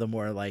to some of the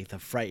more like the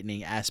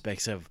frightening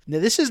aspects of, now,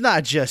 this is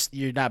not just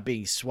you're not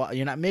being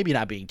maybe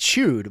not being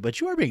chewed,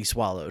 but you are being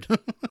swallowed.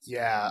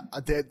 Yeah,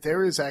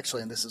 there is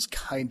actually, and this is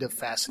kind of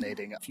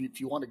fascinating, if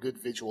you want a good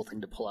visual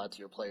thing to pull out to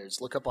your players,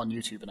 look up on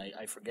YouTube, and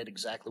I forget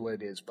exactly what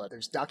it is, but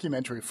there's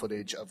documentary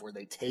footage of where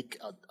they take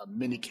a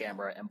mini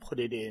camera and put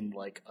it in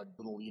like a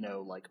little,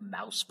 like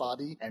mouse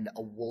body, and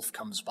a wolf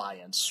comes by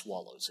and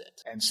swallows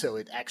it. And so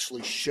it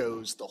actually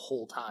shows the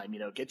whole time,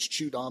 it gets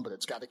chewed on, but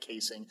it's got a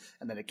casing,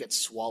 and then it gets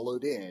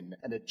swallowed in,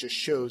 and it just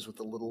shows with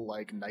the little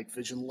like night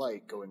vision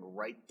light going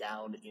right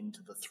down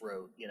into the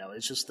throat.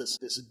 It's just this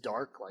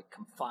dark, like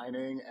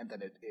confining, and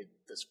then it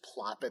this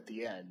plop at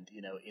the end,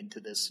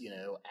 into this,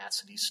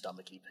 acidy,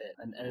 stomachy pit.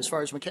 And as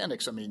far as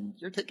mechanics, I mean,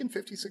 you're taking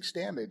 56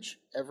 damage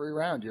every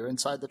round. You're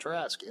inside the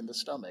Trask in the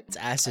stomach. It's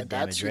acid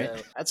damage,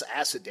 right? That's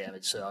acid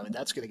damage. So, I mean,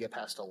 that's going to get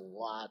past a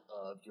lot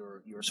of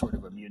your sort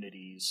of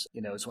immunities.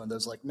 It's one of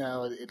those like,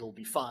 no, it'll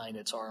be fine.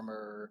 It's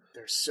armor.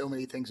 There's so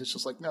many things. It's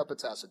just like, nope,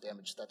 it's acid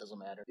damage. That doesn't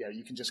matter.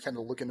 You can just kind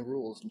of look in the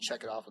rules and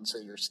check it off and say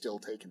you're still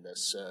taking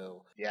this.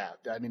 So, yeah,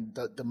 I mean,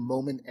 the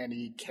moment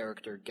any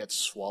character gets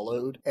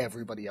swallowed,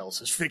 everybody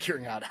else is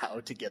figuring out how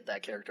to get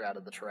that character out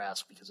of the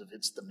Trask, because if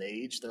it's the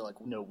mage, they're like,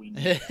 no, we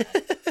need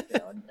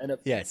and if,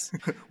 yes,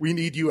 we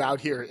need you out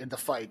here in the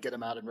fight. Get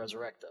them out and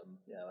resurrect them.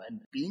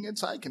 And being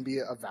inside can be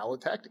a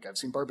valid tactic. I've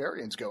seen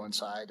barbarians go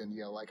inside and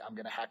like, I'm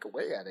going to hack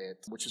away at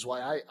it, which is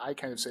why I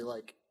kind of say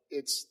like,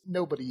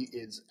 nobody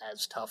is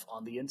as tough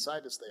on the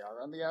inside as they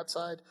are on the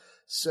outside.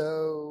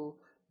 So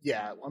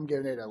yeah, I'm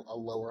giving it a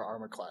lower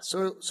armor class.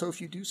 So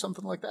if you do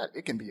something like that,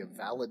 it can be a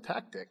valid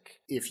tactic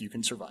if you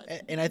can survive.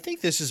 And I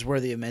think this is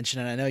worthy of mention.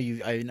 And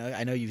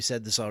I know you've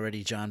said this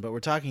already, John, but we're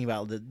talking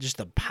about just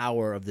the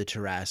power of the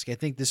Tarrasque. I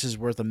think this is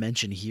worth a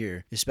mention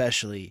here,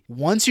 especially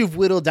once you've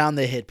whittled down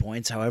the hit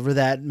points, however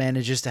that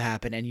manages to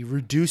happen, and you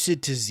reduce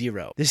it to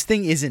 0. This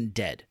thing isn't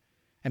dead.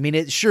 I mean,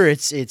 it's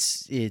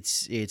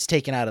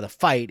taken out of the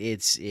fight.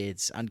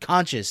 It's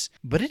unconscious,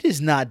 but it is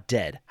not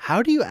dead.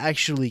 How do you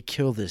actually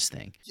kill this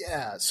thing?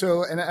 Yeah.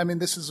 So, and I mean,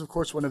 this is of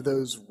course one of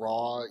those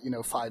raw,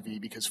 5e,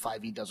 because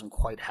 5e doesn't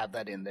quite have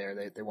that in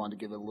there. They want to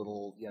give it a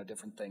little,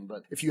 different thing.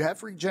 But if you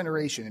have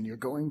regeneration and you're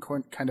going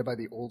kind of by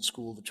the old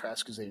school, the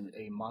Trask is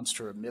a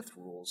monster of myth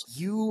rules,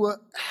 you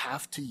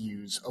have to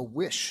use a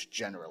wish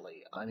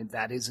generally. I mean,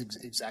 that is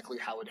exactly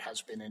how it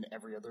has been in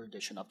every other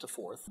edition up to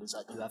 4th, is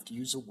that you have to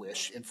use a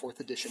wish. In 4th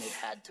edition, it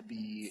had to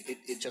be,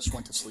 it just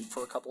went to sleep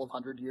for a couple of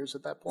 100 years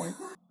at that point.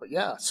 But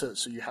yeah, so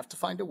you have to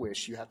find a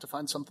wish, you have to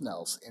find something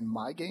else. In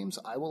my games,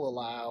 I will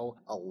allow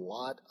a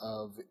lot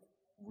of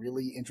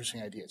really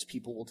interesting ideas.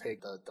 People will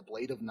take the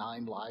Blade of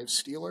 9 Lives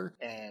Stealer,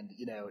 and,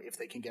 if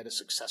they can get a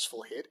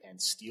successful hit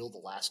and steal the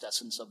last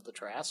essence of the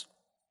Trask,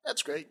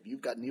 that's great.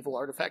 You've got an evil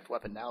artifact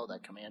weapon now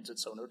that commands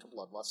its owner to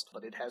bloodlust,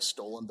 but it has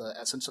stolen the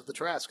essence of the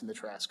Trask, and the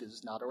Trask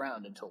is not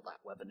around until that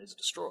weapon is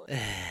destroyed.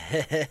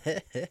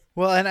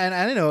 Well, and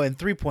I know in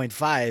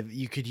 3.5,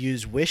 you could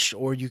use Wish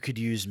or you could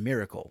use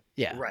Miracle.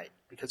 Yeah. Right.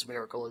 Because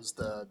Miracle is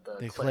the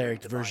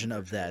cleric version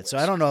of that. So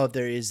I don't know if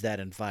there is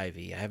that in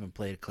 5e. I haven't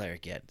played a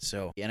cleric yet.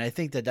 So, and I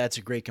think that that's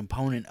a great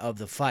component of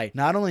the fight.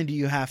 Not only do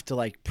you have to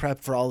like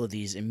prep for all of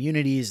these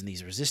immunities and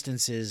these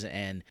resistances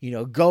and,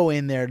 go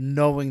in there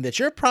knowing that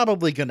you're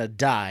probably going to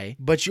die,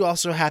 but you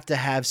also have to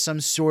have some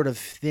sort of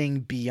thing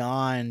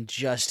beyond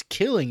just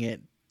killing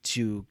it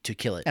to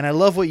kill it. And I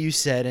love what you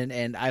said,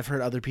 and I've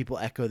heard other people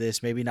echo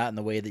this, maybe not in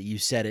the way that you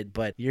said it,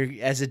 but you're,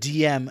 as a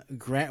DM,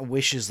 grant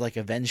wishes like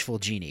a vengeful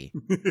genie.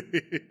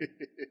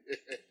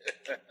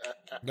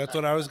 That's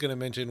what I was going to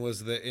mention,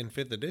 was that in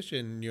 5th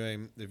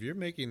edition, if you're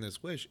making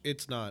this wish,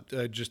 it's not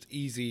just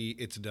easy,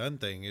 it's done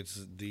thing.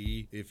 It's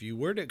if you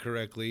word it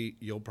correctly,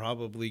 you'll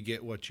probably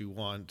get what you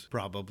want,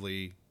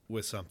 probably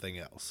with something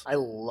else. I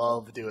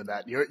love doing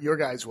that. Your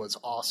guys was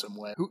awesome.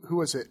 When who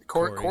was it?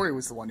 Corey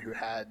was the one who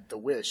had the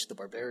wish, the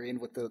barbarian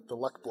with the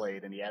luck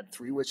blade, and he had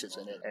 3 wishes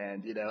in it.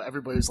 And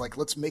everybody was like,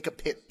 let's make a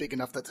pit big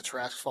enough that the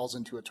Trask falls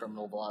into a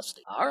terminal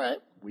velocity. All right,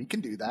 we can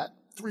do that.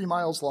 3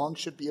 miles long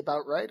should be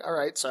about right. All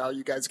right, so how are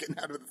you guys getting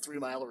out of the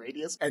 3-mile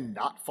radius and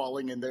not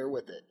falling in there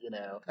with it,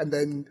 And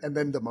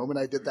then the moment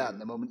I did that,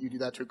 and the moment you do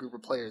that to a group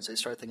of players, they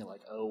start thinking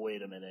like, oh,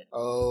 wait a minute.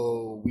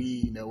 Oh,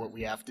 we know what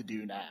we have to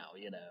do now,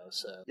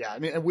 So, yeah, I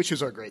mean, and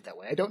wishes are great that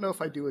way. I don't know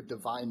if I do a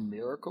divine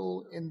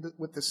miracle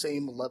with the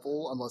same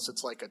level, unless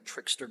it's like a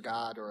trickster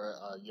god or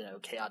a,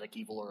 chaotic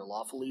evil or a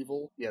lawful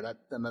evil. Yeah,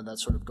 and then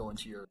that's sort of going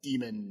to your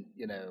demon,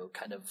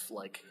 kind of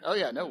like, oh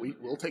yeah, no,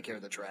 we'll take care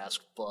of the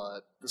Trask,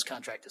 but this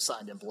contract is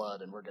signed in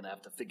blood, and we're going to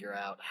have to figure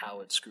out how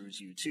it screws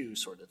you too,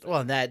 sort of thing.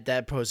 Well, and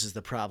that poses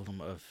the problem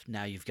of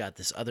now you've got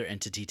this other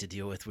entity to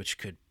deal with, which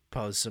could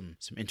pose some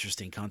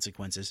interesting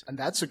consequences. And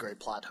that's a great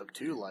plot hook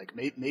too. Like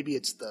maybe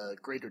it's the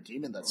greater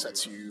demon that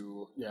sets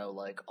you,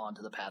 like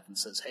onto the path and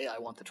says, hey, I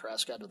want the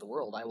Trask out of the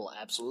world. I will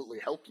absolutely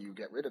help you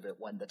get rid of it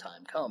when the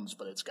time comes,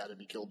 but it's got to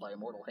be killed by a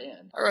mortal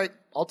hand. All right,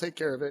 I'll take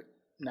care of it.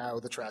 Now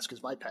the Trask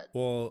is my pet.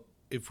 Well,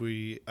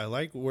 I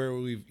like where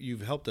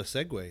you've helped us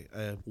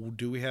segue.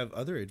 Do we have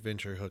other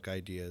adventure hook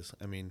ideas?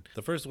 I mean,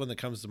 the first one that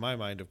comes to my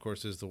mind, of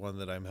course, is the one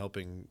that I'm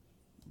helping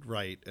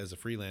write as a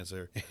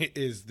freelancer,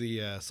 is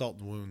the Salt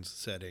and Wounds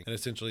setting. And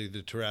essentially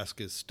the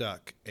Tarrasque is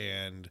stuck,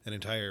 and an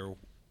entire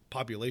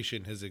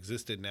population has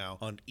existed now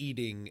on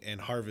eating and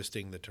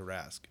harvesting the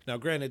Tarrasque. Now,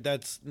 granted,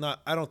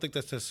 I don't think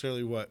that's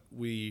necessarily what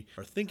we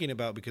are thinking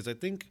about, because I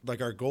think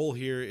like our goal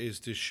here is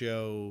to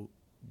show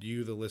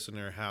you, the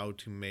listener, how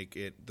to make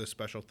it the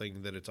special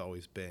thing that it's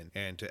always been,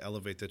 and to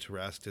elevate the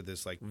Tarrasque to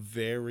this like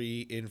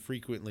very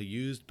infrequently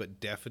used but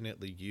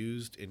definitely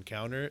used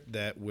encounter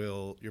that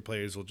your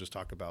players will just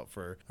talk about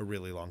for a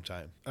really long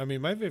time. I mean,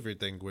 my favorite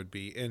thing would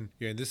be, and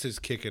this is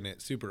kicking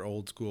it super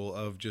old school,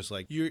 of just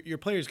like your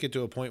players get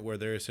to a point where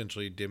they're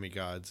essentially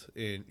demigods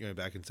in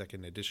back in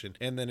second edition,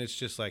 and then it's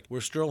just like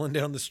we're strolling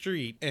down the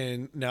street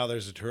and now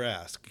there's a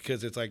Tarrasque,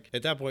 because it's like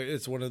at that point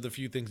it's one of the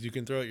few things you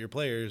can throw at your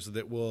players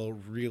that will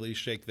really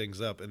shake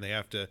things up, and they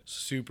have to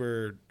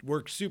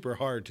work super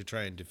hard to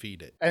try and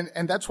defeat it.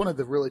 And that's one of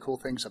the really cool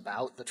things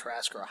about the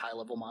Tarrasque or a high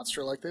level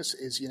monster like this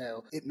is,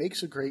 it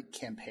makes a great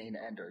campaign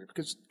ender,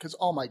 because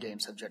all my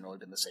games have generally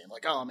been the same.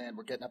 Like, oh man,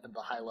 we're getting up into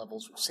the high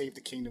levels, we've saved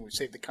the kingdom, we've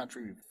saved the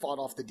country, we've fought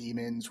off the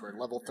demons, we're at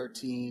level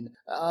 13.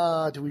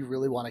 Do we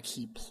really want to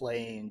keep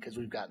playing because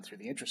we've gotten through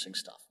the interesting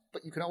stuff?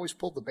 But you can always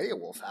pull the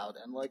Beowulf out,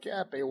 and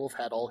Beowulf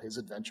had all his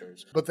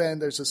adventures. But then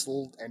there's this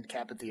little end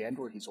cap at the end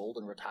where he's old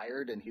and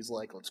retired, and he's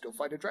like, let's go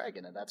fight a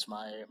dragon, and that's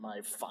my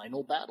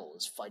final battle,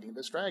 is fighting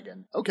this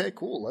dragon. Okay,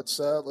 cool, let's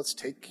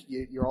take,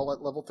 you're all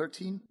at level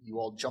 13, you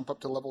all jump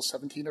up to level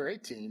 17 or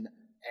 18,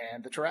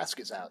 and the Tarrasque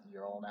is out.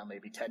 You're all now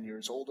maybe 10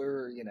 years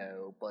older,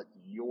 but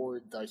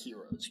you're the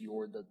heroes.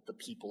 You're the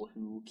people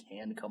who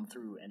can come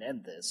through and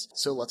end this.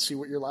 So let's see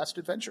what your last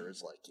adventure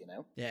is like,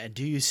 Yeah, and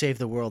do you save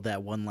the world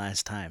that one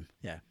last time?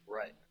 Yeah.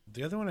 Right.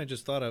 The other one I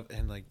just thought of,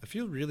 and like I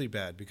feel really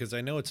bad because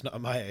I know it's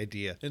not my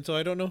idea, and so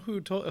I don't know who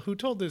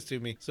told this to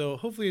me. So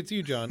hopefully it's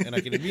you, John, and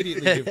I can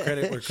immediately give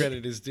credit where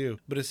credit is due.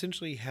 But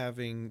essentially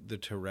having the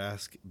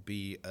Tarrasque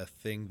be a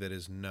thing that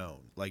is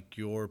known, like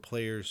your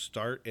players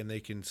start and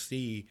they can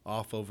see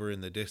off over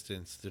in the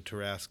distance the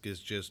Tarrasque is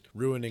just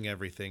ruining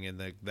everything,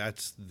 and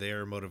that's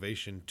their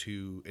motivation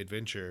to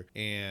adventure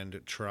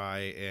and try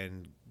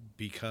and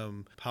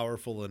become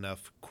powerful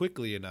enough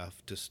quickly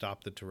enough to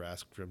stop the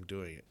Tarrasque from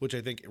doing it, which I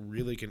think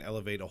really can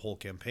elevate a whole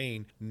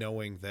campaign,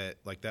 knowing that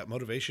like that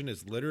motivation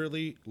is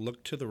literally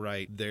look to the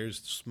right, there's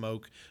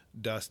smoke,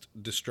 dust,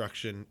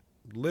 destruction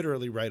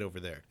literally right over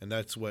there, and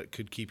that's what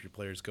could keep your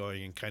players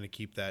going and kind of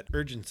keep that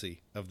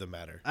urgency of the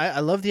matter. I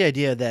love the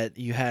idea that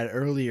you had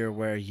earlier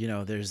where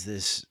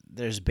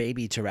there's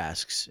baby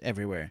Tarrasques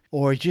everywhere,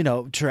 or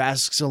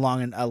Tarrasques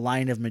along a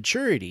line of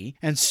maturity,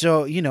 and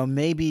so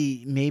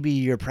maybe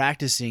you're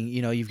practicing,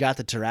 you've got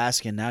the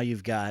Tarrasque and now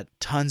you've got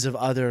tons of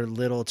other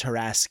little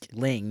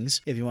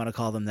Tarrasquelings, if you want to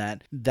call them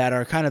that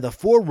are kind of the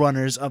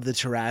forerunners of the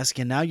Tarrasque,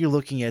 and now you're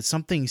looking at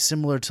something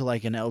similar to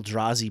like an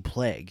Eldrazi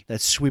plague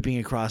that's sweeping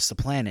across the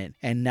planet,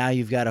 and now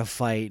you've got to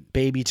fight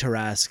baby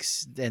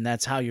Tarrasques, and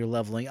that's how you're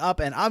leveling up.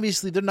 And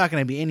obviously they're not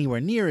going to be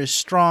anywhere near as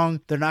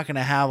strong, they're not going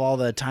to have all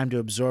the time to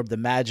absorb the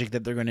magic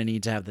that they're going to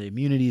need to have the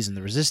immunities and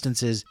the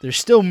resistances. They're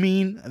still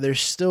mean, they're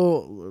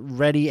still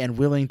ready and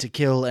willing to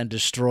kill and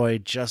destroy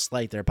just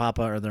like their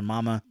papa or their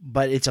mama,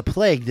 but it's a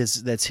plague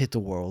that's hit the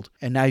world,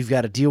 and now you've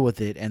got to deal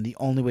with it, and the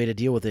only way to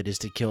deal with it is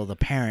to kill the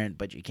parent,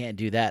 but you can't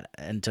do that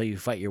until you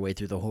fight your way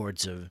through the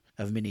hordes of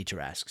mini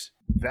Tarrasques.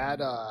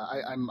 That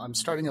I'm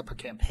starting up a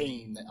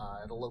campaign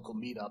at a local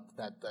meetup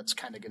that's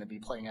kind of going to be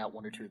playing out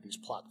one or two of these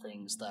plot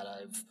things that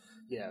I've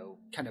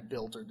kind of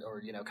built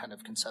or kind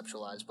of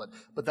conceptualized,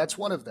 but that's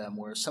one of them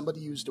where somebody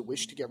used a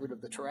wish to get rid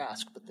of the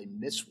Tarrasque, but they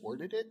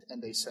misworded it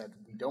and they said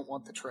we don't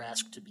want the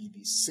Tarrasque to be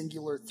the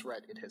singular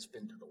threat it has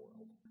been to the world.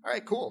 All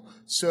right, cool.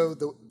 So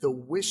the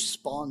wish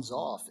spawns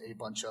off a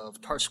bunch of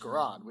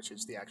Tarscaran, which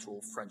is the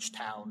actual French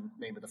town,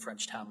 name of the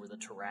French town where the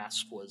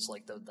Tarrasque was,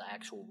 like the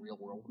actual real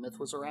world myth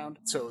was around.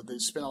 So they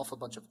spin off a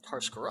bunch of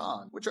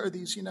Tarscaran, which are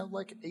these,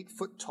 like 8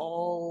 foot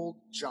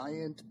tall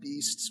giant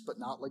beasts, but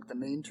not like the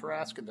main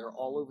Tarrasque, and they're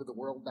all over the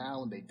world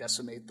now, and they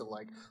decimate the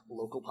like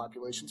local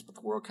populations. But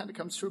the world kind of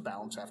comes to a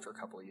balance after a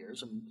couple of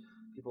years, and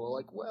people are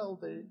like, well,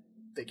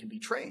 they can be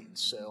trained.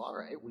 So, all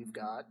right, we've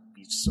got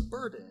beasts of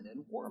burden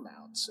and war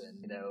mounts. And,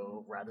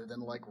 rather than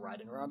like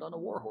riding around on a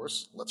war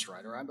horse, let's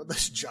ride around on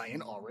this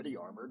giant already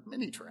armored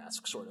mini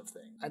Tarrasque sort of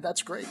thing. And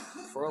that's great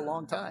for a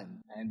long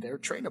time. And they're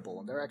trainable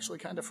and they're actually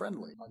kind of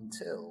friendly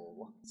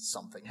until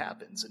something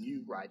happens and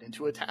you ride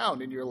into a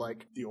town and you're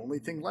like, the only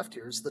thing left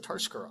here is the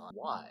Tarscaran.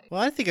 Why?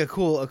 Well, I think a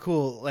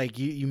cool, like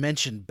you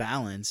mentioned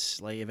balance,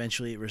 like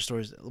eventually it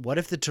restores. What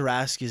if the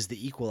Tarrasque is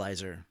the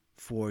equalizer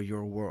for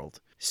your world?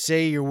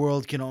 Say your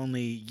world can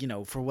only,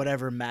 for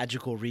whatever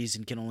magical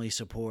reason, can only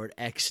support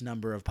X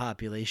number of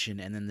population,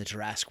 and then the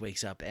Tarrasque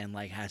wakes up and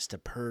has to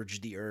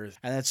purge the earth.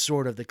 And that's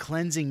sort of the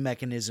cleansing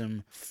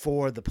mechanism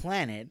for the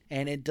planet,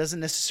 and it doesn't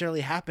necessarily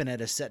happen at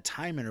a set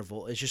time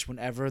interval. It's just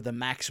whenever the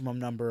maximum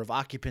number of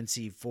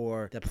occupancy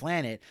for the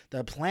planet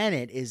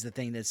is the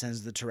thing that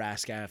sends the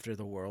Tarrasque after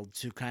the world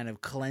to kind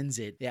of cleanse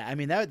it. Yeah, I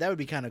mean, that would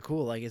be kind of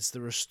cool. Like, it's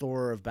the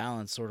restorer of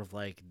balance, sort of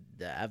like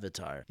the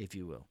Avatar, if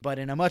you will. But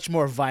in a much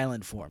more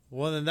violent form.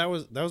 Well, then that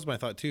was my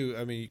thought too.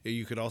 I mean,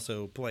 you could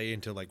also play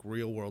into like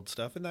real world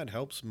stuff, and that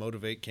helps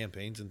motivate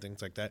campaigns and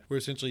things like that. Where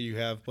essentially you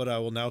have what I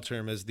will now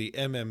term as the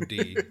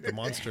MMD, the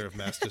monster of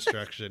mass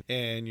destruction,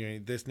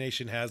 and this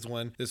nation has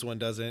one, this one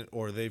doesn't,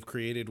 or they've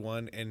created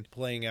one, and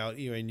playing out.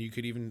 And you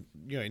could even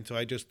and so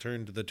I just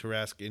turned the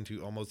Tarrasque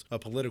into almost a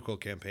political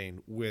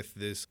campaign with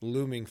this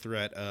looming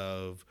threat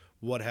of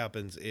what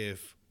happens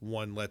if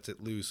one lets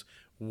it loose.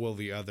 Will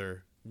the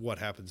other? What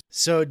happens?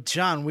 So,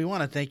 John, we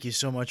want to thank you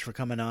so much for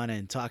coming on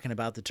and talking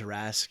about the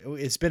Tarrasque.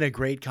 It's been a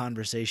great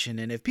conversation.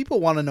 And if people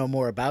want to know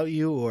more about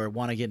you or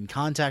want to get in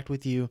contact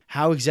with you,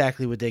 how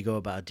exactly would they go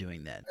about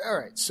doing that? All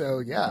right. So,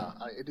 yeah,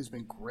 it has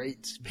been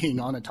great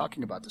being on and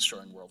talking about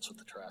destroying worlds with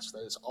the Tarrasque.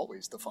 That is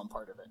always the fun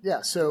part of it.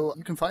 Yeah, so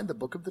you can find the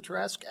Book of the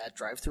Tarrasque at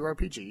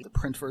DriveThruRPG. The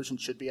print version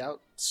should be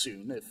out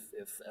soon if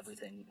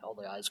everything, all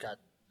the I's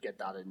get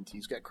dotted and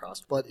T's get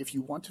crossed. But if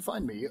you want to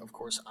find me, of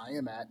course, I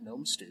am at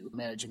Gnome Stew,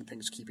 managing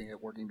things, keeping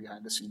it working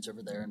behind the scenes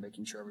over there and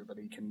making sure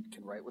everybody can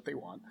write what they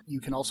want.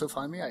 You can also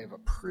find me. I have a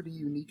pretty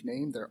unique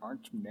name. There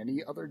aren't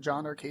many other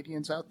John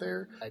Arcadians out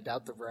there. I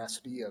doubt the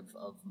veracity of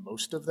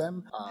most of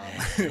them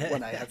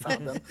when I have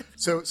found them.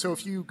 So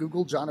if you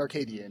Google John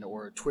Arcadian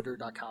or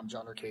twitter.com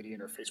John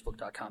Arcadian or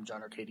facebook.com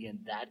John Arcadian,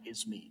 that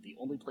is me. The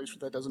only place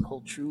where that doesn't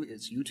hold true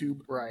is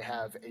YouTube, where I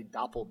have a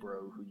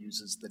doppelbro who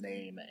uses the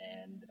name,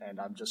 and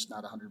I'm just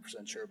not 100%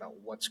 sure about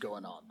what's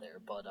going on there,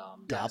 but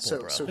yeah, so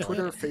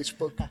Twitter,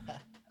 Facebook,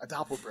 a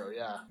doppelbro,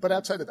 yeah. But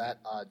outside of that,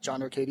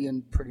 John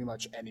Arcadian, pretty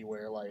much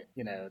anywhere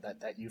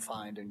that you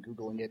find, and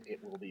Googling it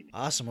will be me.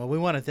 Awesome. Well, we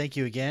want to thank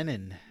you again,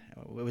 and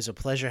it was a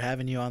pleasure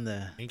having you on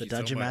the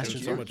Dungeon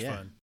Masters. It was so much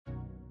fun.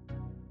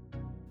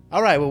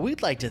 All right, well,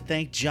 we'd like to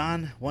thank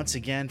John once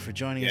again for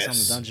joining us on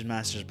the Dungeon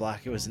Masters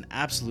block. It was an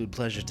absolute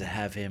pleasure to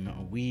have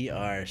him. We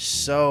are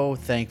so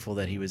thankful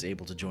that he was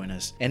able to join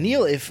us. And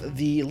Neil, if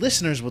the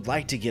listeners would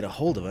like to get a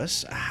hold of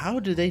us, how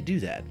do they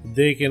do that?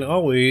 They can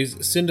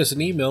always send us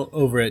an email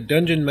over at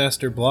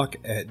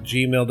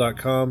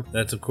dungeonmasterblock@gmail.com.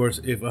 That's, of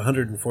course, if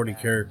 140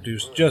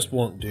 characters just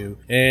won't do.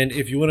 And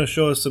if you want to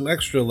show us some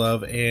extra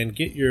love and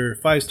get your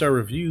 5-star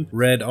review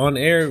read on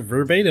air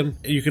verbatim,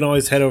 you can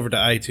always head over to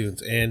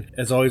iTunes. And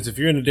as always, if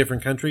you're in a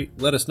different country,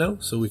 let us know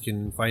so we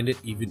can find it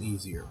even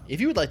easier.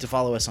 If you would like to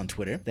follow us on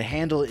Twitter, the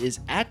handle is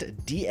at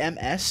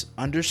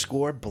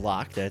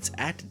DMS_block. That's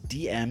at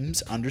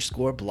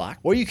DMs_block.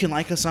 Or you can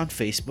like us on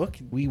Facebook.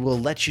 We will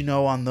let you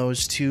know on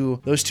those two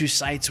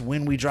sites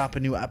when we drop a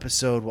new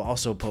episode. We'll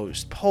also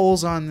post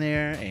polls on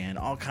there and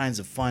all kinds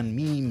of fun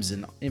memes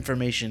and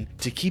information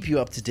to keep you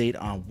up to date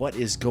on what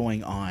is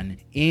going on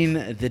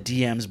in the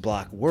DMs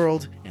block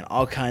world, and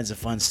all kinds of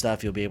fun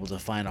stuff. You'll be able to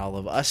find all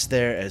of us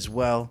there as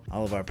well,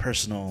 all of our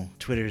personal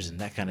Twitters and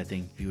that kind of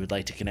thing, if you would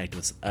like to connect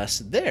with us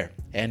there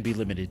and be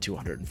limited to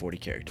 140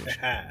 characters.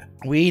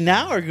 We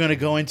now are going to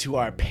go into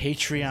our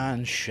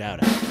Patreon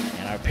shout out,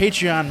 and our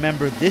Patreon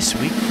member this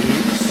week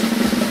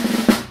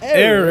is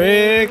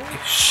Eric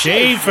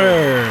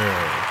Schaefer.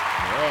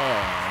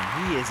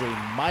 Yeah, he is a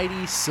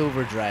mighty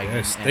silver dragon.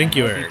 Yes, thank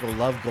you, Eric. People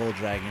love gold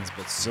dragons,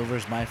 but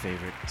silver's my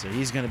favorite. So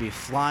he's going to be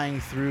flying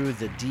through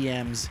the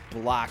DM's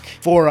block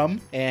forum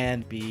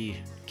and be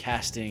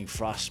casting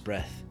frost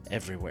breath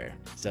everywhere.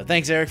 So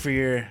thanks, Eric, for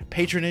your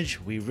patronage.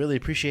 We really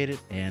appreciate it,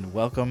 and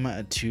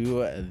welcome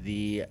to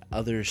the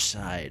other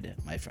side,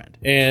 my friend.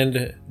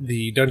 And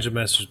the Dungeon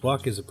Masters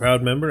Block is a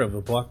proud member of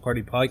the Block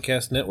Party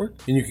Podcast Network,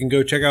 and you can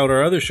go check out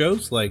our other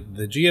shows like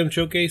the GM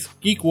Showcase,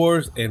 Geek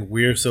Wars, and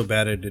We're So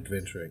Bad at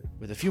Adventuring,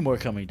 with a few more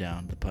coming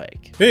down the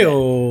pike.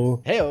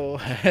 Heyo! Heyo!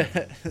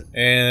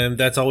 And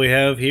that's all we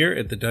have here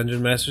at the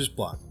Dungeon Masters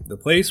Block, the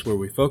place where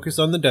we focus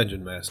on the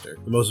Dungeon Master,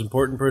 the most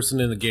important person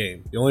in the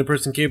game, the only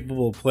person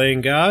capable of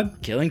playing God,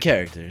 killing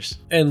characters,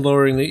 and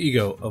lowering the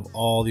ego of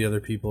all the other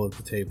people at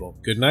the table.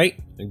 Good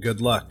night and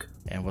good luck.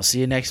 And we'll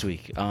see you next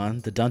week on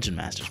the Dungeon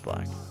Masters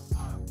Block.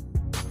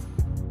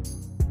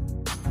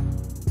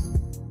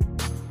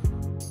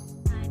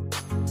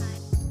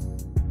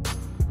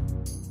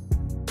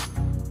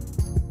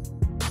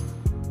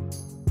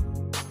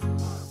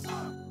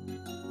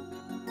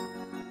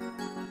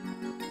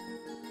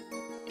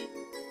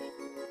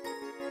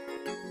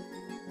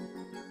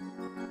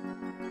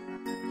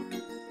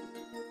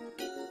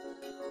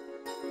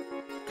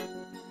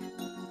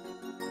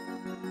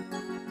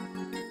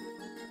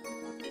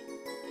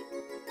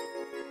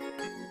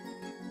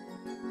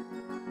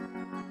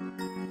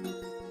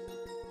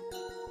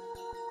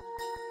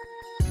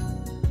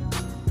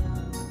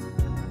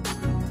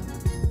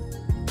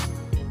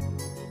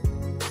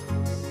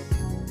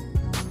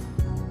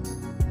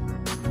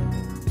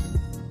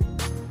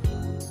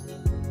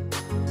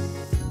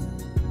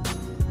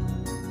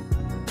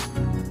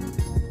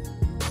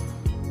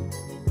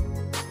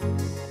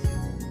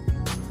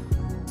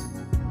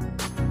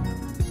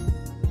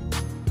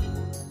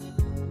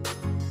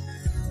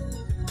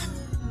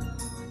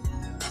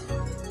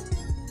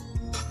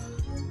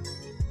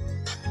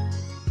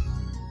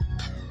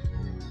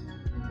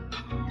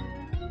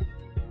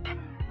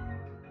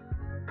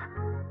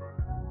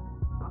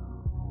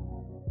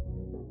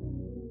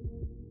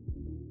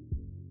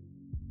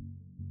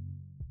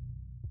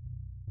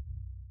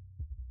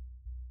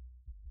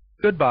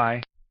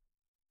 Goodbye.